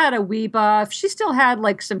 She still had a Wii buff. She still had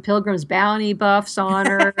like some Pilgrim's Bounty buffs on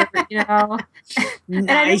her, Nice.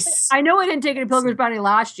 And I know I didn't take any Pilgrim's Bounty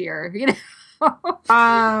last year,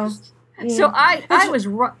 So I was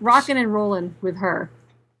rocking and rolling with her.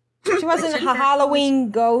 She wasn't a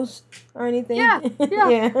Halloween ghost or anything. Yeah.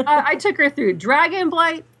 I took her through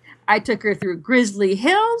Dragonblight. I took her through Grizzly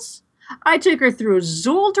Hills. I took her through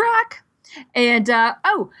Zuldrak. And,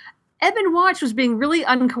 Ebon Watch was being really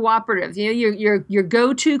uncooperative. Your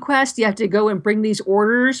go-to quest, you have to go and bring these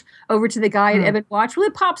orders over to the guy at Ebon Watch. Well,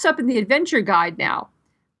 it pops up in the adventure guide now.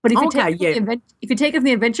 But if you take it from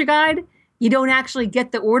the adventure guide, you don't actually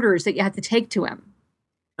get the orders that you have to take to him.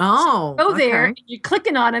 Oh, so go there, and you're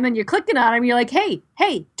clicking on him, and you're like, hey,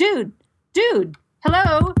 dude,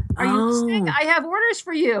 hello, are you listening? I have orders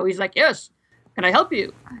for you. He's like, yes, can I help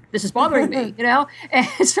you? This is bothering me,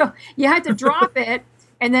 And so you have to drop it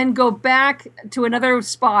and then go back to another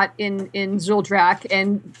spot in Zuldrak,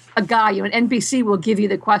 and a guy, an NPC will give you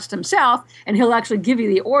the quest himself, and he'll actually give you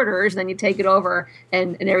the orders, and then you take it over,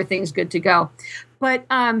 and everything's good to go. But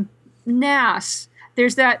Nas,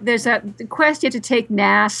 there's that quest you have to take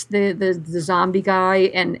Nas, the zombie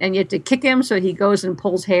guy, and you have to kick him so he goes and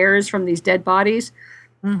pulls hairs from these dead bodies.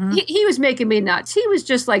 He was making me nuts. He was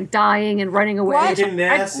just like dying and running away. Kicking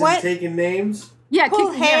Nas and taking names? Yeah,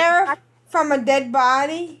 pull hair from a dead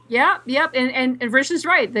body? Yep. And Rich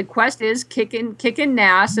right. The quest is kicking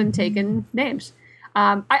Nas and taking names.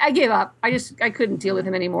 I gave up. I couldn't deal with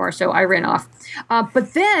him anymore, so I ran off.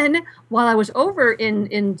 But then, while I was over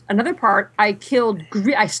in another part, I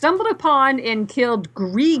stumbled upon and killed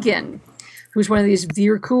Gregan, who's one of these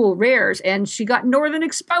deer cool rares, and she got Northern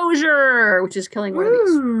Exposure, which is killing one of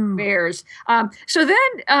these bears. So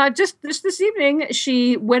then, just this evening,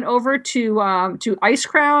 she went over to Ice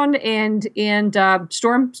Crown and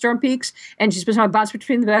Storm Peaks, and she's been on a bounce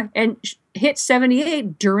between the back and hit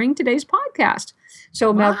 78 during today's podcast.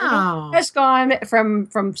 So Melvin has gone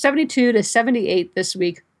from 72 to 78 this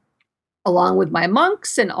week, along with my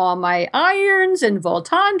monks and all my irons and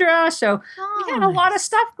Voltandra. So we got a lot of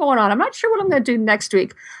stuff going on. I'm not sure what I'm going to do next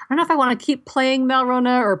week. I don't know if I want to keep playing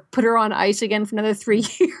Melrona or put her on ice again for another 3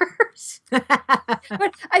 years. But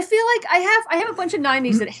I feel like I have a bunch of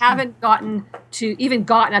 90s that haven't gotten out to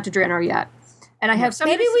Draenor yet. And I have some.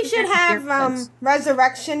 Maybe we should have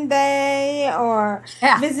Resurrection Day or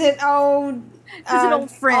visit old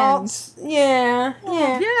friends. Reunion.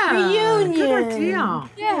 Good idea.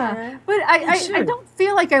 Yeah. But I don't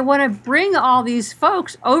feel like I want to bring all these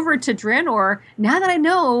folks over to Draenor now that I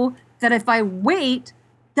know that if I wait,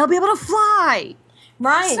 they'll be able to fly.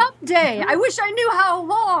 Right. Someday. I wish I knew how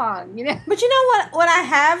long. But you know what I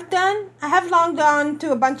have done? I have long gone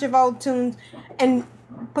to a bunch of old tunes and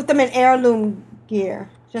put them in heirloom gear.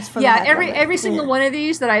 Just for every single one of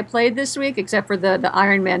these that I played this week, except for the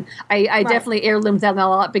Iron Man, I definitely heirloomed them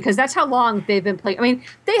all up because that's how long they've been playing. I mean,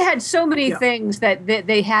 they had so many things that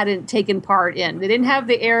they hadn't taken part in. They didn't have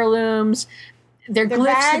the heirlooms. Their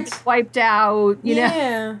glyphs had been wiped out. You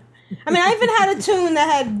know? I mean, I even had a tune that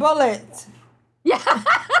had bullets. Yeah.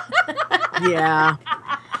 Yeah.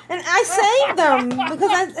 And I saved them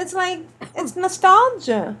because it's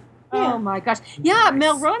nostalgia. Oh my gosh. Yeah,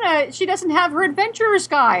 Melrona, she doesn't have her adventurer's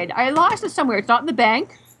guide. I lost it somewhere. It's not in the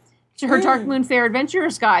bank. It's her Dark Moon Fair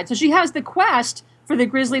adventurer's guide. So she has the quest for the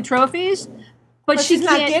Grizzly trophies, but she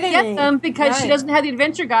can't get them because she doesn't have the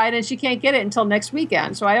adventure guide and she can't get it until next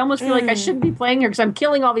weekend. So I almost feel like I shouldn't be playing her because I'm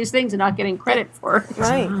killing all these things and not getting credit for it.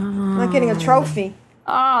 Right. Not getting a trophy.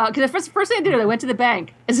 Because the first thing I did, I went to the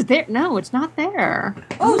bank. Is it there? No, it's not there.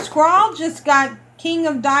 Oh, Squall just got King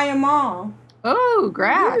of Diamond. Oh,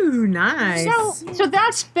 great! Ooh, nice. So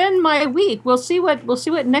that's been my week. We'll see what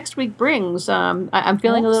next week brings. I'm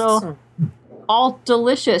feeling a little all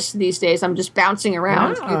delicious these days. I'm just bouncing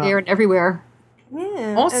around here and everywhere.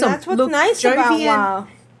 Yeah, awesome. And that's what's nice about WoW.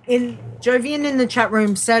 Jovian in the chat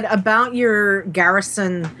room said about your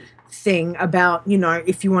garrison thing about,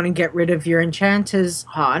 if you want to get rid of your enchanter's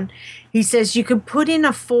heart, he says you could put in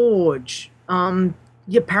a forge.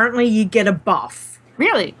 Apparently you get a buff.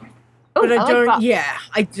 Really? But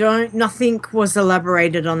I don't, nothing was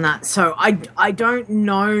elaborated on that. So I don't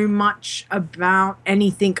know much about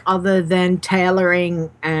anything other than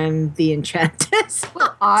tailoring and the enchanters.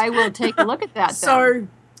 Well, I will take a look at that then.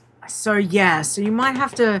 So you might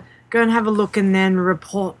have to go and have a look and then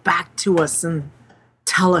report back to us and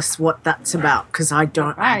tell us what that's about because I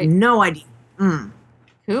have no idea.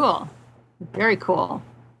 Cool. Very cool.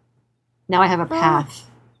 Now I have a path.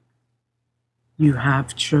 You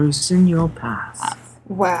have chosen your path.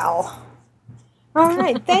 Wow. All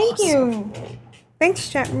right. Thank you. Thanks,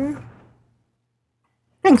 chat room.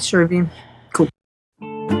 Thanks, Jovian. Cool.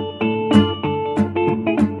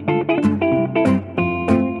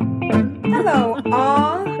 Hello,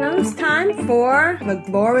 all. Now it's time for the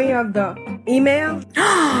glory of the email.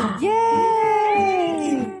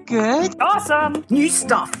 Yay! Good. Awesome. New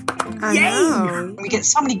stuff. I know. We get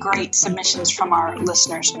so many great submissions from our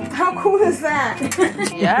listeners. How cool is that?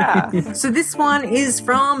 Yeah. So this one is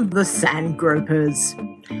from the Sand Gropers.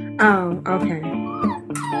 Oh, okay.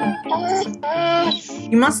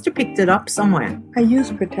 You must have picked it up somewhere. I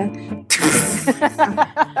use protection.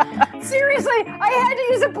 Seriously, I had to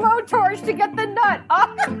use a blowtorch to get the nut.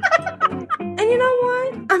 And you know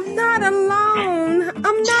what? I'm not alone.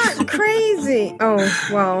 I'm not crazy. Oh,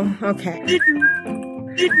 well, okay.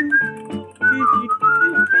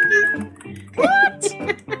 What?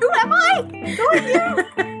 Who am I? Who are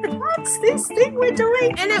you? What's this thing we're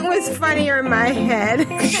doing? And it was funnier in my head.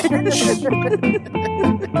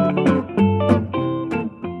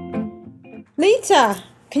 Lita,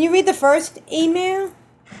 can you read the first email?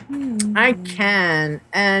 I can.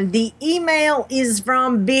 And the email is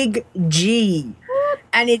from Big G.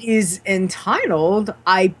 And it is entitled,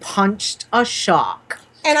 I Punched a Shark.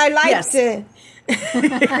 And I liked it. Yes,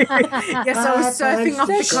 I was surfing off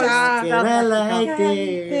the coast. And I liked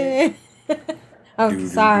it. Oh,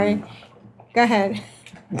 sorry. Go ahead.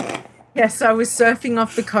 Yes, I was surfing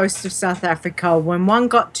off the coast of South Africa when one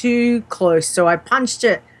got too close, so I punched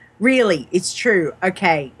it. Really, it's true.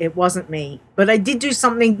 Okay, it wasn't me. But I did do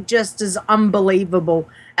something just as unbelievable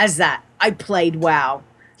as that. I played WoW.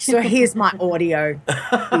 So here's my audio.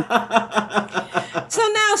 So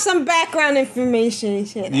now some background information.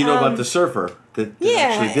 You know about the surfer that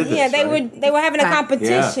actually did this, they were having a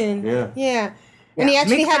competition. Yeah. And he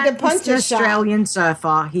actually had to punch an a shot. Australian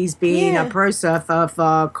surfer. He's been a pro surfer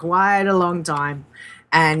for quite a long time.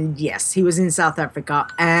 And yes, he was in South Africa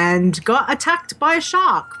and got attacked by a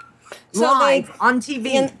shark. Live on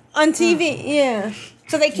TV. On TV, yeah.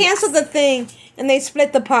 So they canceled the thing and they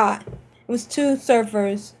split the pot. It was 2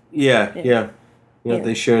 surfers. Yeah.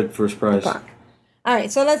 They shared first prize. All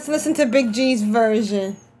right, so let's listen to Big G's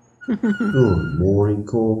version. Good morning,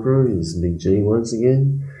 Core Crew. This is Big G once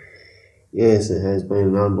again. Yes, it has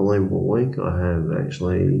been an unbelievable week. I have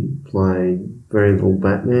actually played very little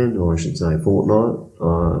Batman, or I should say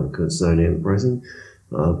Fortnite, because it's so damn depressing.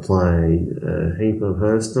 I've played a heap of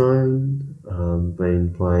Hearthstone.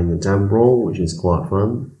 Been playing the Tum Brawl, which is quite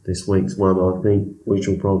fun. This week's one, I think, which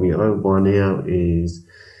will probably be over by now, is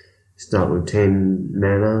start with 10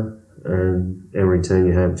 mana, and every turn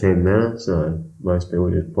you have 10 mana, so most people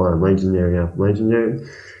just play Legendary after Legendary.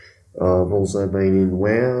 I've also been in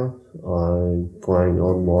WoW. I'm playing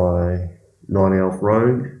on my Night Elf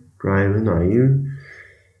Rogue, Draven AU,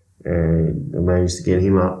 and I managed to get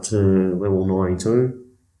him up to level 92.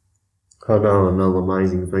 I know another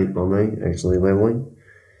amazing feat by me, actually leveling.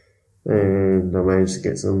 And I managed to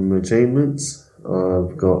get some achievements.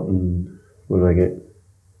 I've gotten, what did I get?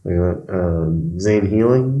 I got Zen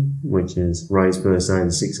Healing, which is raised first aid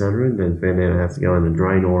to 600, and found out I have to go in the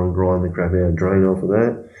Draenor and grind the crap out of Draenor for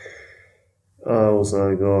that. I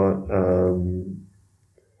also got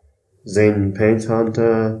Zen Pant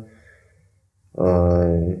Hunter.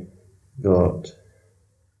 I got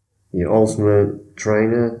the Ultimate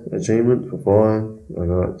Trainer achievement for fire. I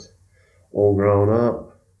got All Grown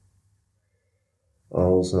Up. I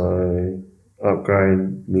also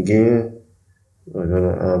upgraded my gear. I got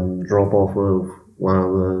a drop off of one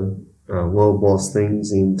of the world boss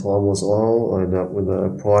things in Timeless Isle. I ended up with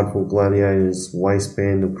a Prideful Gladiator's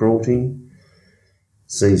Waistband of Cruelty.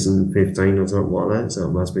 Season 15 or something like that, so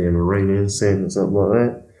it must be an arena set or something like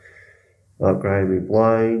that. Upgraded my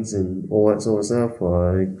blades and all that sort of stuff.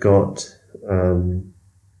 I got an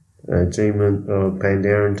achievement of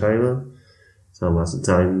Pandaren Tamer, so I must have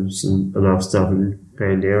tamed enough stuff in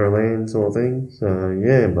Pandera land sort of thing. So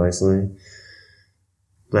yeah, basically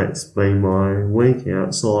that's been my week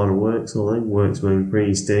outside of work sort of thing. Work's been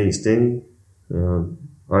pretty steady. Hope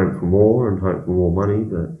for more and hope for more money,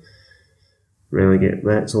 but really get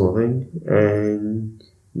that sort of thing. And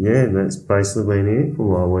yeah, that's basically been it for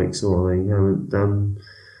my week sort of thing. Haven't done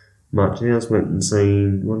much else. Went and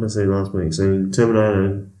seen, what did I see last week? Seen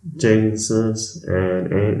Terminator Genesis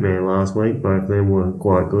and Ant-Man last week. Both of them were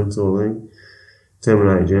quite good sort of thing.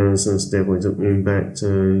 Terminator Genesis definitely took me back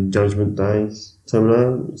to Judgment Day's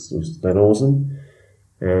Terminator. It was that awesome.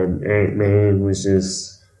 And Ant-Man was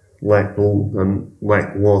just lack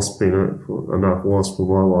wasp in it, enough wasp for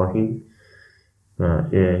my liking.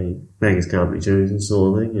 Yeah, beggars can't be choosers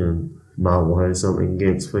sort of thing, and Marvel has something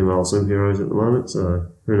against female superheroes at the moment, so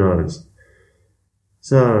who knows.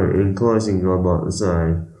 So, in closing, I'd like to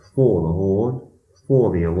say, for the Horde,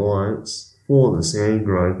 for the Alliance, for the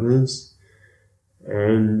Sandgropers,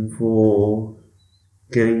 and for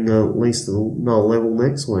getting at least another level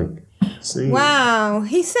next week. See you. Wow,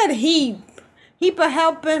 he said heap of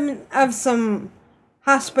helping of some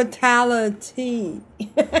hospitality.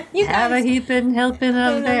 You have a heaping helping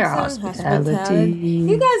of their hospitality.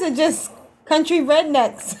 You guys are just country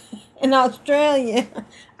rednecks in Australia,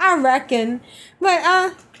 I reckon. But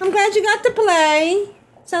I'm glad you got to play.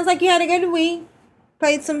 Sounds like you had a good week.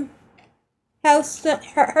 Played some Hearthstone.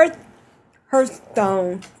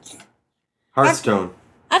 Hearthstone.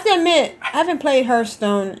 I have to admit, I haven't played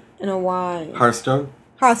Hearthstone in a while. Hearthstone?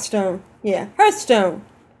 Hearthstone, yeah. Hearthstone.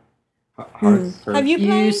 Hearthstone. Have you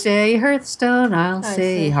played? You say Hearthstone, I'll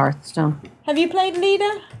say Hearthstone. Have you played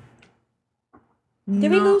Lita?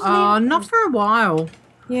 Did we lose Lita? Not for a while.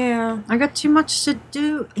 Yeah. I got too much to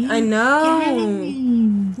do. I know.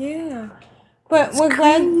 Game. Yeah. But It's we're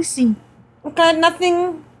crazy. glad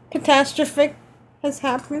nothing catastrophic has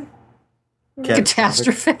happened.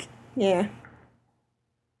 Catastrophic? Yeah.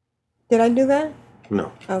 Did I do that?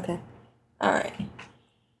 No. Okay. All right.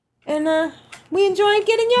 And we enjoyed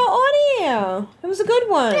getting your audio. It was a good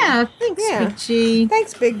one. Yeah, thanks, Big G.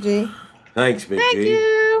 Thanks, Big G. Thanks, Big G. Thank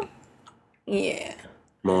you. Yeah.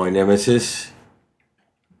 My nemesis.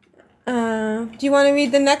 Do you want to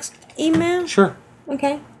read the next email? Sure.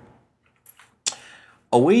 Okay.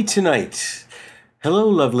 Away tonight. Hello,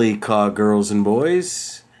 lovely car girls and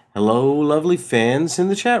boys. Hello, lovely fans in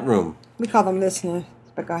the chat room. We call them listeners,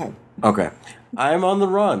 but go ahead. Okay. I'm on the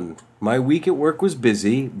run. My week at work was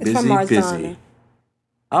busy. It's from Marzana.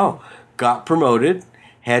 Oh, got promoted,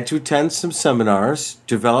 had to attend some seminars,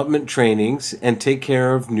 development trainings, and take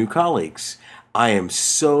care of new colleagues. I am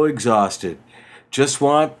so exhausted. Just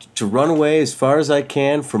want to run away as far as I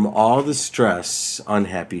can from all the stress.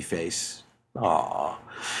 Unhappy face. Aww.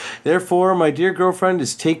 Therefore, my dear girlfriend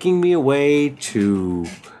is taking me away to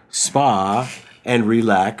spa and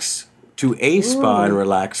relax, to a spa and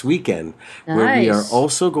relax weekend, where we are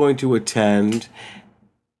also going to attend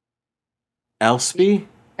Elspie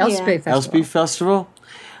Festival,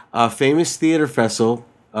 a famous theater festival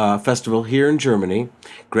here in Germany.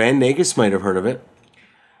 Grand Nagus might have heard of it.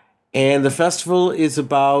 And the festival is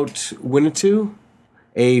about Winnetou,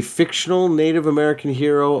 a fictional Native American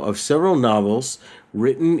hero of several novels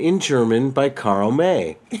written in German by Karl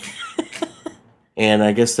May. And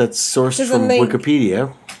I guess that's sourced from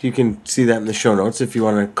Wikipedia. You can see that in the show notes if you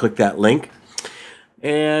want to click that link.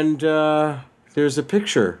 And there's a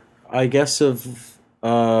picture, I guess, of...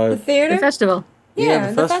 the theater? The festival.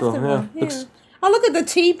 Yeah, the festival. Yeah. Yeah. Oh, look at the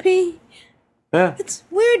TP. Yeah. It's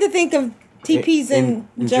weird to think of TPs in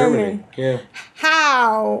German. Yeah.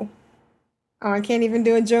 How? Oh, I can't even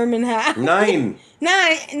do a German how. Nine.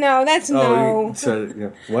 No, that's no.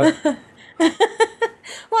 What?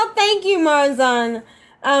 Well, thank you, Marzan.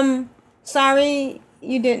 Sorry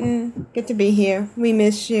you didn't get to be here. We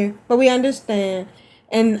miss you, but we understand.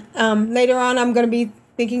 And later on, I'm going to be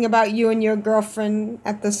thinking about you and your girlfriend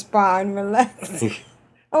at the spa and relaxing.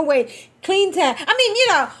 Oh, wait. Clean tap. I mean,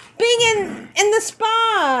 being in the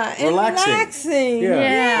spa and relaxing.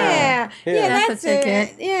 Yeah, that's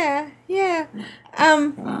it. Yeah.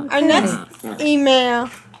 Our next email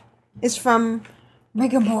is from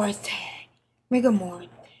Rigamorte.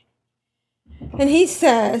 And he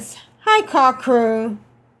says, "Hi, car crew.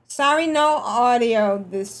 Sorry, no audio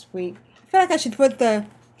this week. I feel like I should put the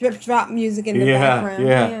drip drop music in the background.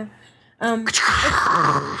 Yeah.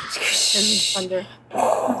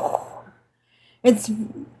 It's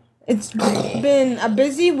been a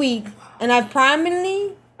busy week, and I've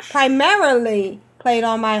primarily played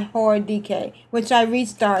on my Horde DK, which I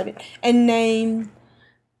restarted and named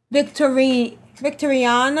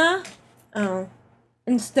Victoriana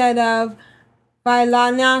instead of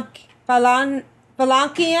Velonica,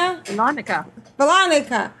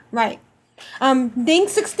 right. Ding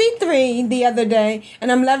 63 the other day,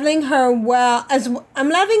 and I'm leveling her well as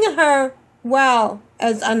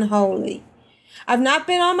unholy. I've not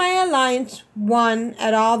been on my Alliance 1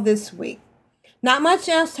 at all this week. Not much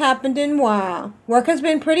else happened in WoW. Work has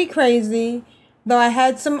been pretty crazy, though I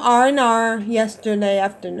had some R&R yesterday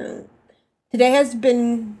afternoon. Today has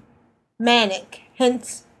been manic,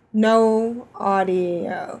 hence no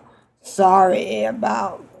audio. Sorry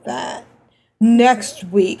about that. Next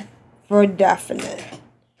week, for definite.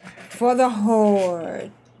 For the Horde.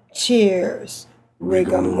 Cheers.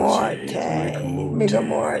 Rigamorte.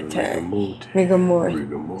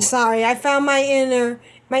 Sorry, I found my inner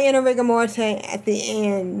Rigamorte at the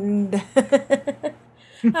end.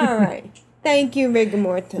 All right. Thank you,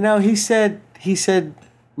 Rigamorte. No, he said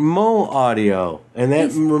Mo audio, and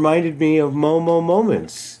that reminded me of Mo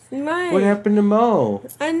Moments. Right. What happened to Mo?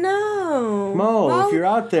 I know. Mo, if you're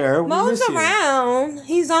out there, we Mo's miss you. around.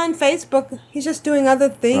 He's on Facebook. He's just doing other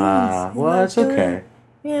things. Well, that's okay.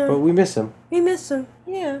 Yeah. But we miss him.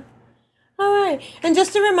 Yeah. All right. And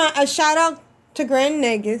just a shout out to Grand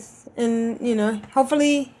Nagus. And,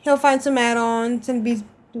 hopefully he'll find some add-ons and be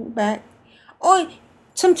back. Oh,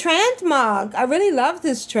 some transmog. I really love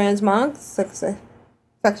this transmog sections.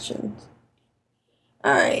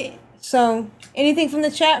 All right. So, anything from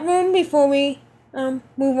the chat room before we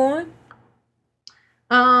move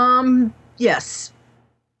on? Yes.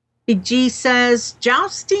 Big G says,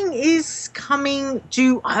 jousting is coming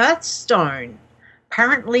to Hearthstone.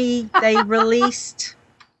 Apparently, they released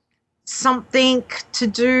something to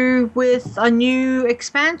do with a new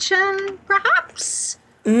expansion, perhaps?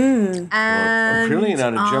 And I'm really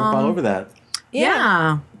not to jump all over that.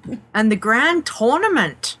 Yeah. And the grand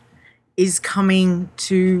tournament is coming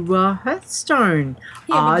to Hearthstone.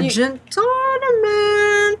 Argent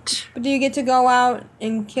tournament. But do you get to go out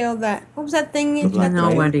and kill that? What was that thing?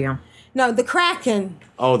 No idea. No, the Kraken.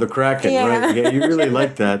 Oh, the Kraken, right? Yeah, you really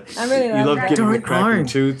like that. I really like that. You love getting the Kraken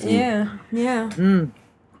tooth. Yeah.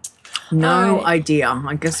 No idea.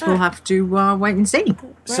 I guess we'll have to wait and see.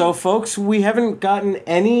 So, folks, we haven't gotten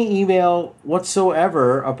any email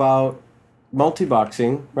whatsoever about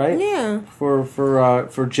multi-boxing, right? Yeah. For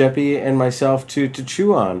Jeppy and myself to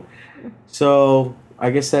chew on. So I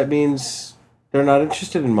guess that means they're not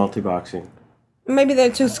interested in multi-boxing. Maybe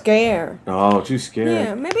they're too scared. Oh, too scared.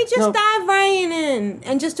 Yeah, maybe just dive right in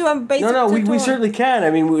and just do a basic we certainly can. I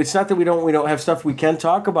mean, it's not that we don't have stuff we can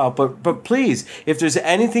talk about, but please, if there's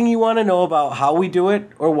anything you want to know about how we do it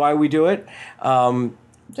or why we do it,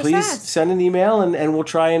 please send an email and we'll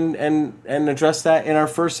try and address that in our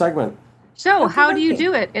first segment. So, how do you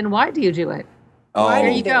do it and why do you do it? Oh, there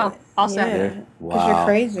you go. All set. Because you're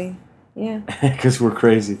crazy. Yeah. Because we're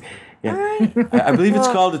crazy. Yeah. Right. I believe it's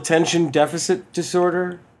called attention deficit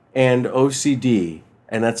disorder and OCD,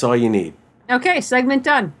 and that's all you need. Okay, segment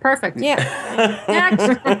done. Perfect. Yeah. Next.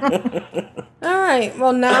 All right.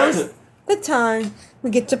 Well, now's the time we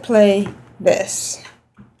get to play this.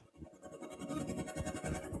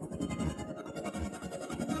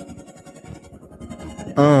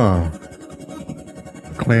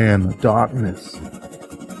 Clan of Darkness.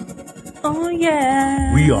 Oh,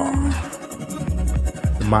 yeah. We are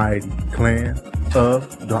the mighty Clan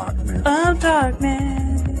of Darkness. Of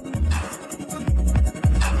Darkness.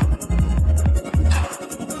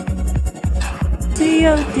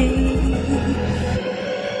 COD.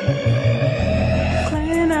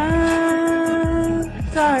 Clan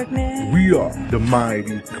of Darkness. We are the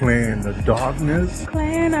mighty Clan of Darkness.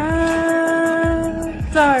 Clan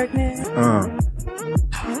of Darkness.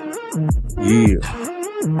 Yeah.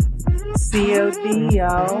 COD,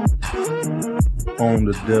 y'all. On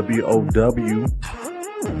the WOW.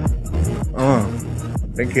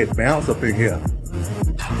 They can't bounce up in here.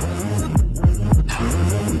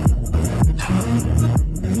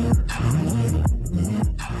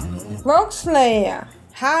 Rogue Slayer,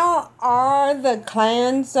 how are the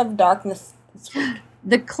Clans of Darkness this week?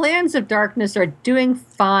 The Clans of Darkness are doing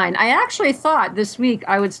fine. I actually thought this week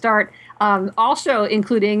I would start also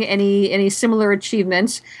including any similar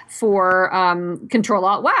achievements for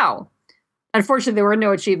Ctrl-Alt-WoW. Unfortunately, there were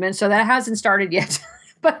no achievements, so that hasn't started yet.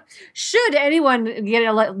 But should anyone get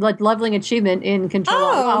a leveling achievement in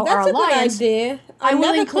Ctrl-Alt-WoW or Alliance, good idea. I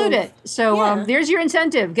will include it. So there's your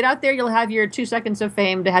incentive. Get out there. You'll have your 2 seconds of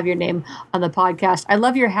fame to have your name on the podcast. I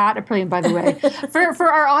love your hat, Aprillian, by the way.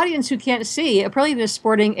 for our audience who can't see, Aprillian is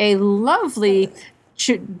sporting a lovely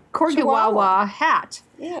Chihuahua hat.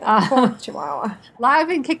 Yeah, Chihuahua. Live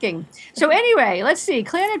and kicking. So anyway, let's see.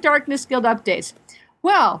 Clan of Darkness Guild updates.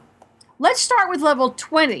 Well, let's start with level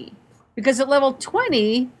 20. Because at level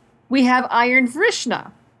 20, we have Iron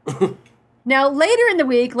Vrishna. Now, later in the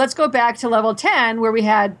week, let's go back to level 10, where we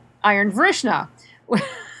had Iron Vrishna,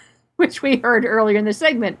 which we heard earlier in the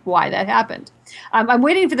segment why that happened. I'm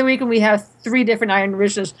waiting for the week when we have 3 different Iron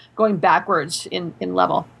Vrishnas going backwards in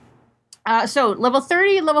level. So level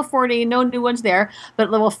 30, level 40, no new ones there.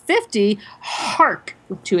 But level 50, Hark,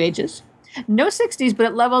 with 2 H's. No 60s, but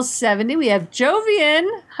at level 70, we have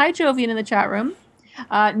Jovian. Hi, Jovian, in the chat room.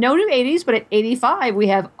 No new 80s, but at 85, we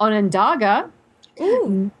have Onondaga.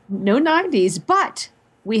 Ooh. No 90s, but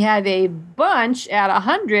we have a bunch at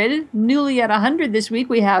 100. Newly at 100 this week,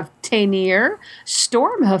 we have Tainir,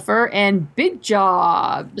 Stormhoofer, and Big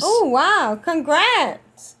Jobs. Oh, wow.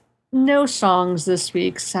 Congrats. No songs this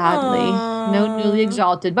week, sadly. No newly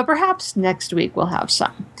exalted, but perhaps next week we'll have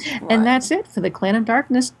some. Right. And that's it for the Clan of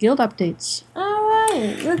Darkness guild updates. All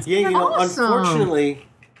right. That's awesome. Unfortunately,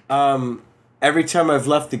 every time I've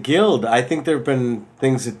left the guild, I think there have been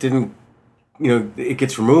things that didn't, it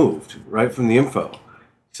gets removed right from the info.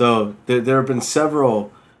 So there have been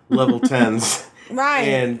several level 10s. Right.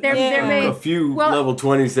 And a few level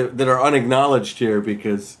 20s that are unacknowledged here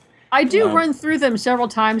because... I do run through them several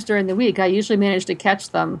times during the week. I usually manage to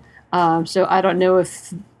catch them. So I don't know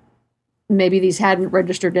if maybe these hadn't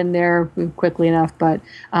registered in there quickly enough, but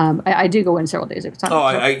I do go in several days at a time. Oh,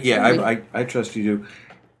 I trust you do.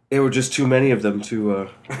 There were just too many of them to.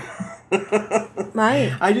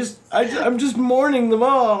 Right. I'm just mourning them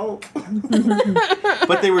all.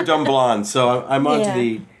 But they were dumb blondes, so I'm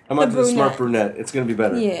onto the smart brunette. It's gonna be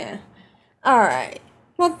better. Yeah. All right.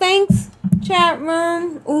 Well, thanks, chat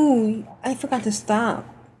room. Ooh, I forgot to stop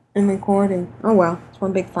in recording. Oh well, it's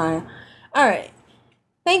one big fire. All right.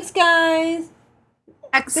 Thanks, guys.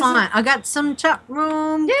 Excellent. I got some chat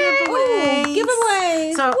room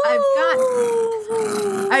giveaways. So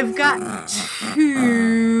I've got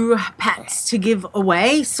 2 pets to give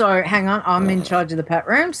away. So hang on, I'm in charge of the pet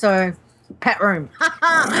room. So pet room.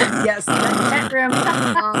 Yes, pet room.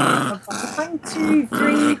 1, 2,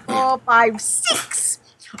 3, 4, 5, 6.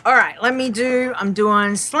 All right, I'm doing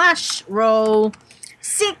 /roll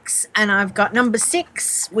 6, and I've got number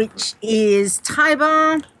 6, which is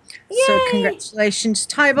Tiber. Yay! So congratulations,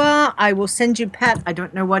 Tiber. I will send you pet. I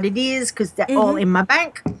don't know what it is because they're all in my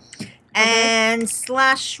bank. And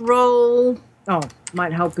 /roll. Oh,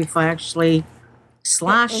 might help if I actually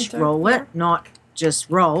slash Enter, roll it, not just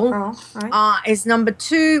roll, right. is number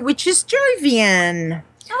 2, which is Jovian.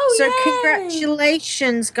 Oh, so yay.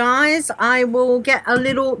 congratulations, guys. I will get a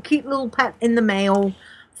cute little pet in the mail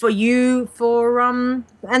for you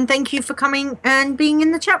and thank you for coming and being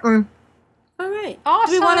in the chat room. All right.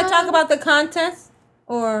 Awesome. Do we want to talk about the contest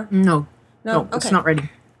or No, okay. It's not ready.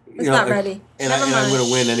 It's not ready. And Never mind. I'm going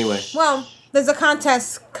to win anyway. Well, there's a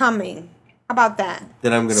contest coming. How about that?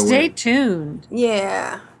 That I'm going to win. Stay tuned.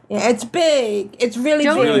 Yeah. Yeah, it's big. It's really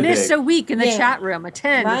Don't big. really miss big. a week in the Yeah. chat room.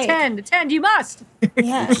 Attend, Right. attend. You must.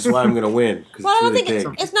 Yeah. Which is why I'm going to win. Because Well, I it's don't really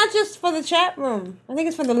think big. it's not just for the chat room. I think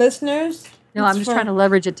it's for the listeners. No, It's I'm just for- trying to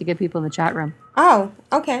leverage it to get people in the chat room. Oh,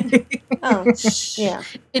 okay. Oh, yeah.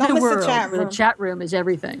 In Don't a miss world the chat where room. the chat room is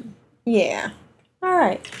everything. Yeah. All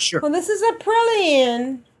right. Sure. Well, this is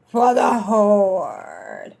Aprillian for the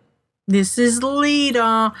Horde. This is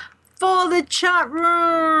Lita for the chat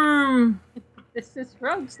room. This is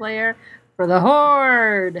Rogue Slayer for the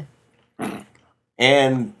Horde.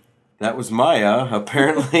 And that was Maya,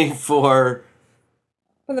 apparently, for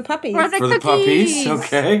the puppies. For the puppies,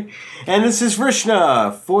 okay. And this is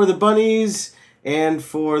Vrishna for the bunnies and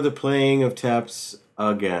for the playing of taps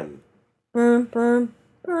again. Brum, brum,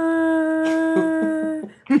 brum,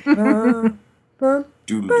 brum, brum,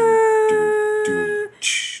 Doodle,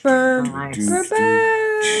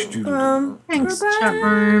 Thanks, chat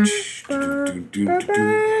room.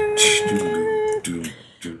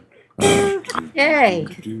 Yay.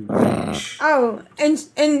 Oh,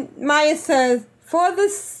 and Maya says, for the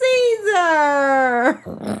Caesar.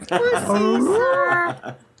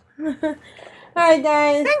 All right,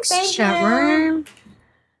 guys. Thanks, chat you. room.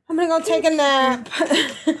 I'm gonna go take a nap.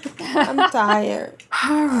 I'm tired.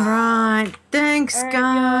 All right. Thanks,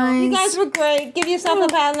 guys. You guys were great. Give yourself a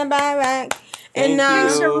pat on the back. Thank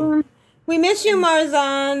you. We miss you,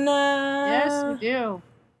 Marzana. Yes, we do.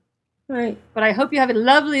 Right. But I hope you have a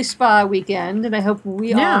lovely spa weekend, and I hope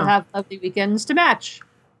we all have lovely weekends to match.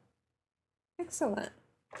 Excellent.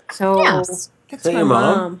 So, That's Is that my your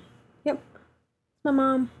mom? Yep. My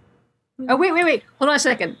mom. Oh, wait. Hold on a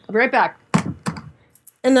second. I'll be right back.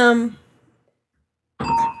 And,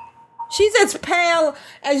 she's as pale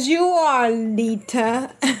as you are,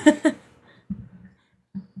 Lita.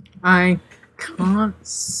 I can't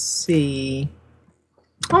see.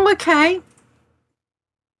 Oh, okay.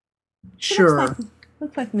 Sure.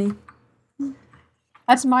 Looks like me.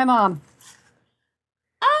 That's my mom.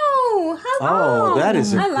 Oh, hello. Oh, that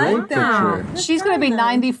is a I great like that. picture. She's going to be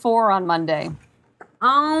 94 on Monday.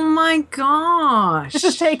 Oh my gosh. This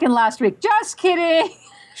was taken last week. Just kidding.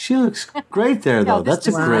 She looks great there, though. That's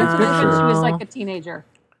a great When she picture. was like a teenager.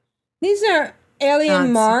 These are alien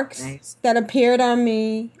That's marks nice. that appeared on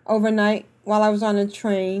me overnight while I was on a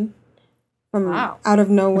train from Wow. out of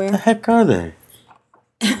What the nowhere. heck are they?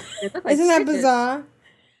 They look like Isn't that stitches. bizarre?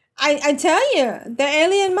 I tell you, they're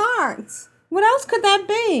alien marks. What else could that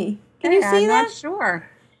be? Can you Hey, see I'm that? not sure.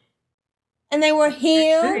 And they were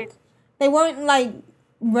healed. Great. They weren't like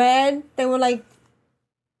red. They were like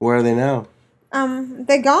Where are they now?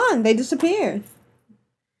 they're gone. They disappeared.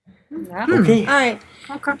 Yeah. Okay. All right.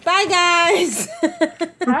 Okay. Bye guys.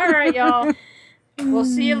 All right, y'all. We'll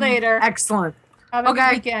see you later. Excellent. Have a Okay.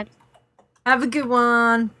 good weekend. Have a good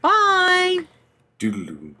one. Bye. We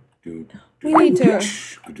need to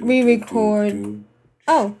re-record.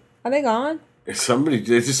 Oh, are they gone? Somebody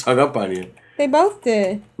they just hung up on you. They both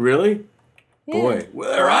did. Really? Yeah. Boy,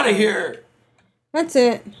 well, they're out of here. That's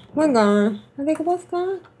it. We're gone. Are they both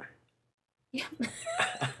gone?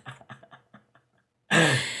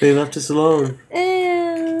 They left us alone.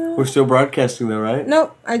 We're still broadcasting, though, right?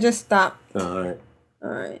 Nope. I just stopped. Oh, all right. All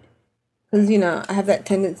right. Because, you know, I have that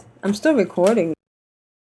tendency. I'm still recording.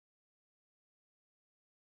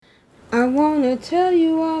 I want to tell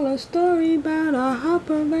you all a story about a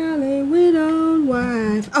Hopper Valley widowed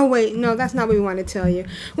wife. Oh, wait. No, that's not what we want to tell you.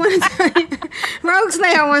 Want to tell you. Rogue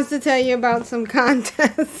Slayer wants to tell you about some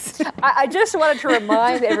contests. I just wanted to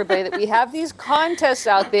remind everybody that we have these contests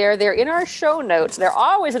out there. They're in our show notes. They're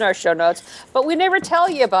always in our show notes, but we never tell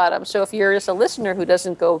you about them. So if you're just a listener who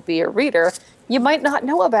doesn't go be a reader, you might not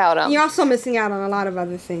know about them. You're also missing out on a lot of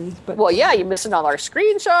other things. But Well, yeah, you're missing all our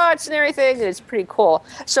screenshots and everything. It's pretty cool.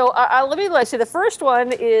 So let me say the first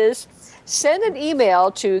one is send an email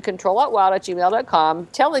to control.wow@gmail.com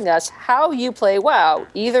telling us how you play WoW,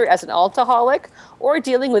 either as an altaholic or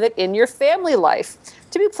dealing with it in your family life,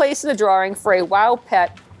 to be placed in the drawing for a WoW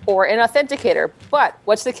pet or an authenticator. But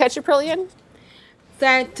what's the catch, Aprillian?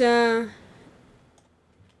 that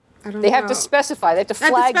I don't They know. have to specify. They have to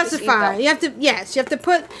flag this email. You have to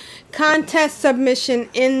put contest submission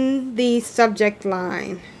in the subject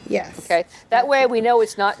line. Yes. Okay. That way we know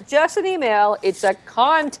it's not just an email, it's a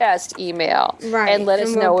contest email. Right. And let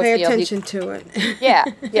us know we'll pay if attention to it. Yeah,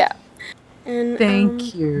 yeah. And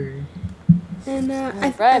Thank you. And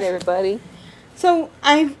right, everybody. So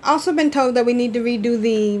I've also been told that we need to redo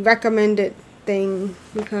the recommended thing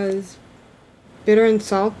because bitter and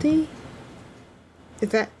salty. Is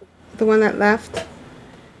that the one that left?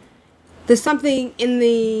 There's something in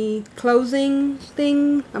the closing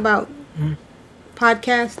thing about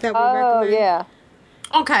podcasts that we recommend. Oh, yeah.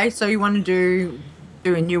 Okay, so you want to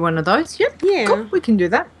do a new one of those? Yep. Yeah. Cool, we can do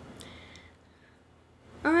that.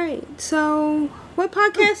 All right. So, what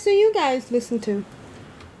podcasts do you guys listen to?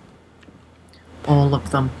 All of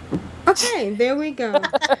them. Okay, there we go.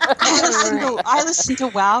 I listen to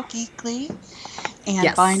WoW Geekly and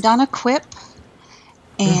Yes. Bind on a Quip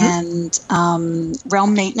and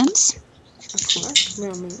Realm Maintenance. Of course,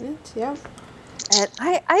 Realm Maintenance, yep. And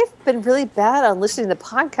I've been really bad on listening to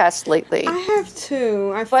podcasts lately. I have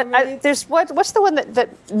too. There's what's the one that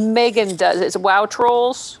Megan does? Is it WoW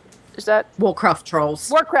Trolls? Is that Warcraft Trolls?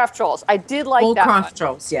 Warcraft Trolls. I did like that one. Warcraft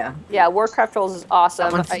Trolls, yeah. Yeah, Warcraft Trolls is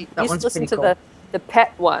awesome. I that used one's to listen pretty to cool. the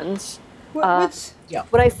pet ones. Yeah.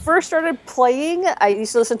 When I first started playing, I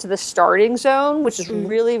used to listen to the Starting Zone, which is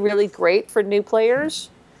really, really great for new players.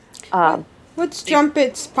 What's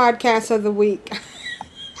Jumpet's podcast of the week?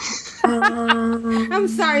 I'm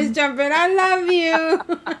sorry, Jumpet. I love you.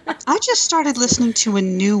 I just started listening to a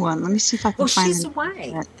new one. Let me see if I can find she's it.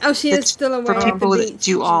 away. Oh, she is still away For at the people that beach.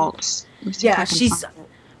 do alts. Let me see if I Yeah, can she's find it.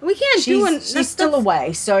 We can't do one. she's still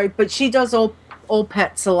away. So, but she does all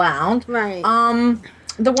pets allowed. Right.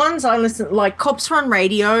 The ones I listen like Cops Run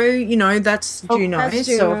Radio. You know that's Juno. that's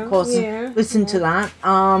So Juno, of course yeah. listen to that.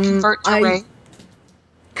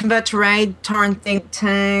 Convert to Raid, Torrent Think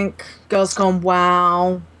Tank, Girls Gone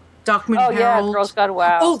WoW, Dark Moon Oh yeah, Herald. Girls Gone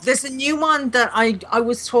WoW. Oh, there's a new one that I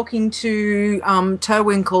was talking to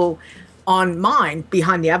Terwinkle on mine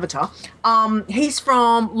behind the avatar. He's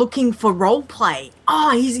from Looking for Roleplay.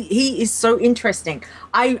 Oh, he is so interesting.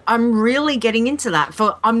 I'm really getting into that.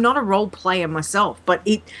 I'm not a role player myself, but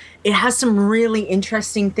it has some really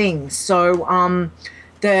interesting things. So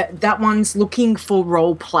that one's Looking for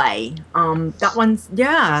Roleplay. That one's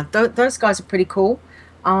those guys are pretty cool.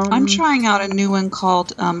 I'm trying out a new one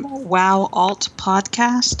called WoW Alt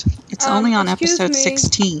Podcast. It's only on episode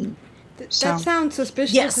 16. That sounds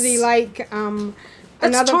suspiciously like another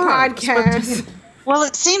Tara. podcast. Well,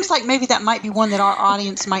 it seems like maybe that might be one that our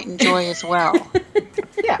audience might enjoy as well.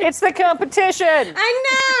 Yeah. It's the competition. I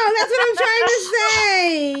know. That's what I'm trying to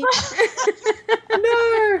say.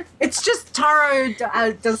 No, it's just Taro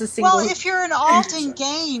does a single. Well, if you're an alt in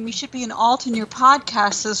game, you should be an alt in your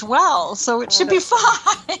podcast as well. So it should be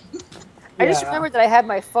fine. I just remembered that I had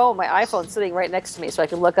my iPhone sitting right next to me so I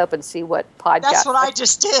could look up and see what podcast. That's what I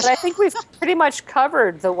just did. But I think we've pretty much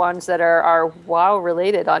covered the ones that are WoW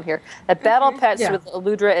related on here. That Battle Pets with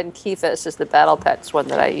Eludra and Kephis is the Battle Pets one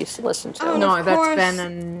that I used to listen to. Oh, no, that's course. Ben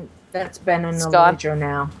and Scott? Eludra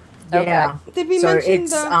now. Okay. Yeah. Did we so mention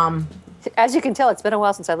it's As you can tell, it's been a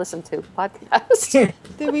while since I listened to podcasts.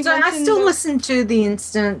 Did we so I mention still listen to the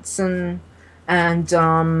Instance and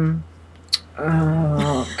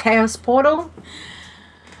Chaos Portal.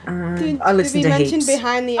 I listen did we to mention heaps.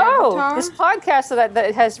 Behind the Oh, Avatar? this podcast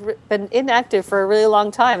that has been inactive for a really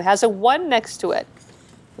long time has a 1 next to it,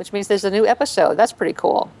 which means there's a new episode. That's pretty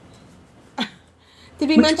cool. Did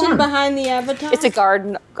we mention Behind the Avatar? It's a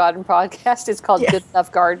garden podcast. It's called Good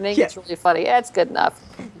Enough Gardening. Yeah. It's really funny. Yeah, it's good enough.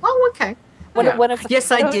 Oh, okay. One of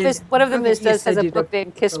Yes, I did. One of them Yes, has I a did. book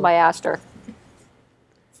named Kiss My Aster.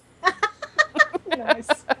 Nice.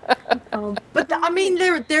 I mean,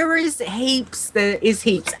 there is heaps. There is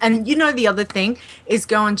heaps. And you know, the other thing is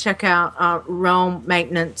go and check out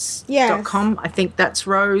realmmaintenance.com. I think that's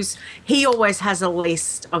Rose. He always has a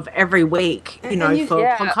list of every week, for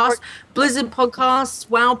podcasts. Blizzard podcasts,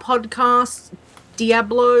 WoW podcasts,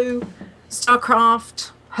 Diablo,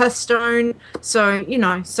 StarCraft, Hearthstone. So,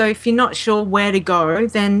 so if you're not sure where to go,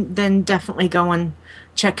 then definitely go and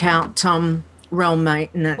check out Realm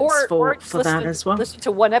Maintenance for that as well. Listen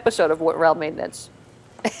to 1 episode of Realm Maintenance.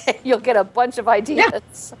 You'll get a bunch of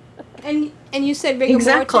ideas. And you said Rigor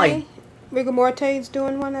Exactly. Rigor Morte is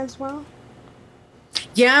doing one as well?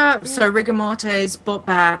 Yeah, so Rigor Morte's brought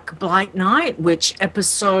back Blight Night,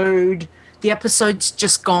 the episode's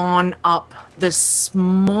just gone up this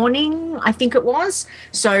morning, I think it was.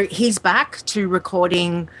 So he's back to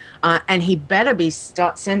recording, and he better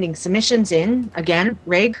start sending submissions in again.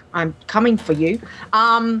 Rig, I'm coming for you.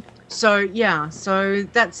 So yeah, so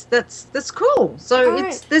that's cool. So All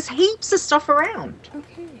it's there's heaps of stuff around.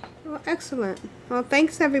 Okay. Well, excellent. Well,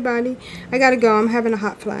 thanks everybody. I gotta go. I'm having a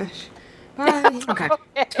hot flash. Bye. Okay.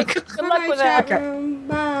 Good luck Bye, with chat that. room.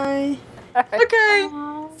 Bye. Okay.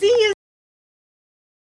 See you.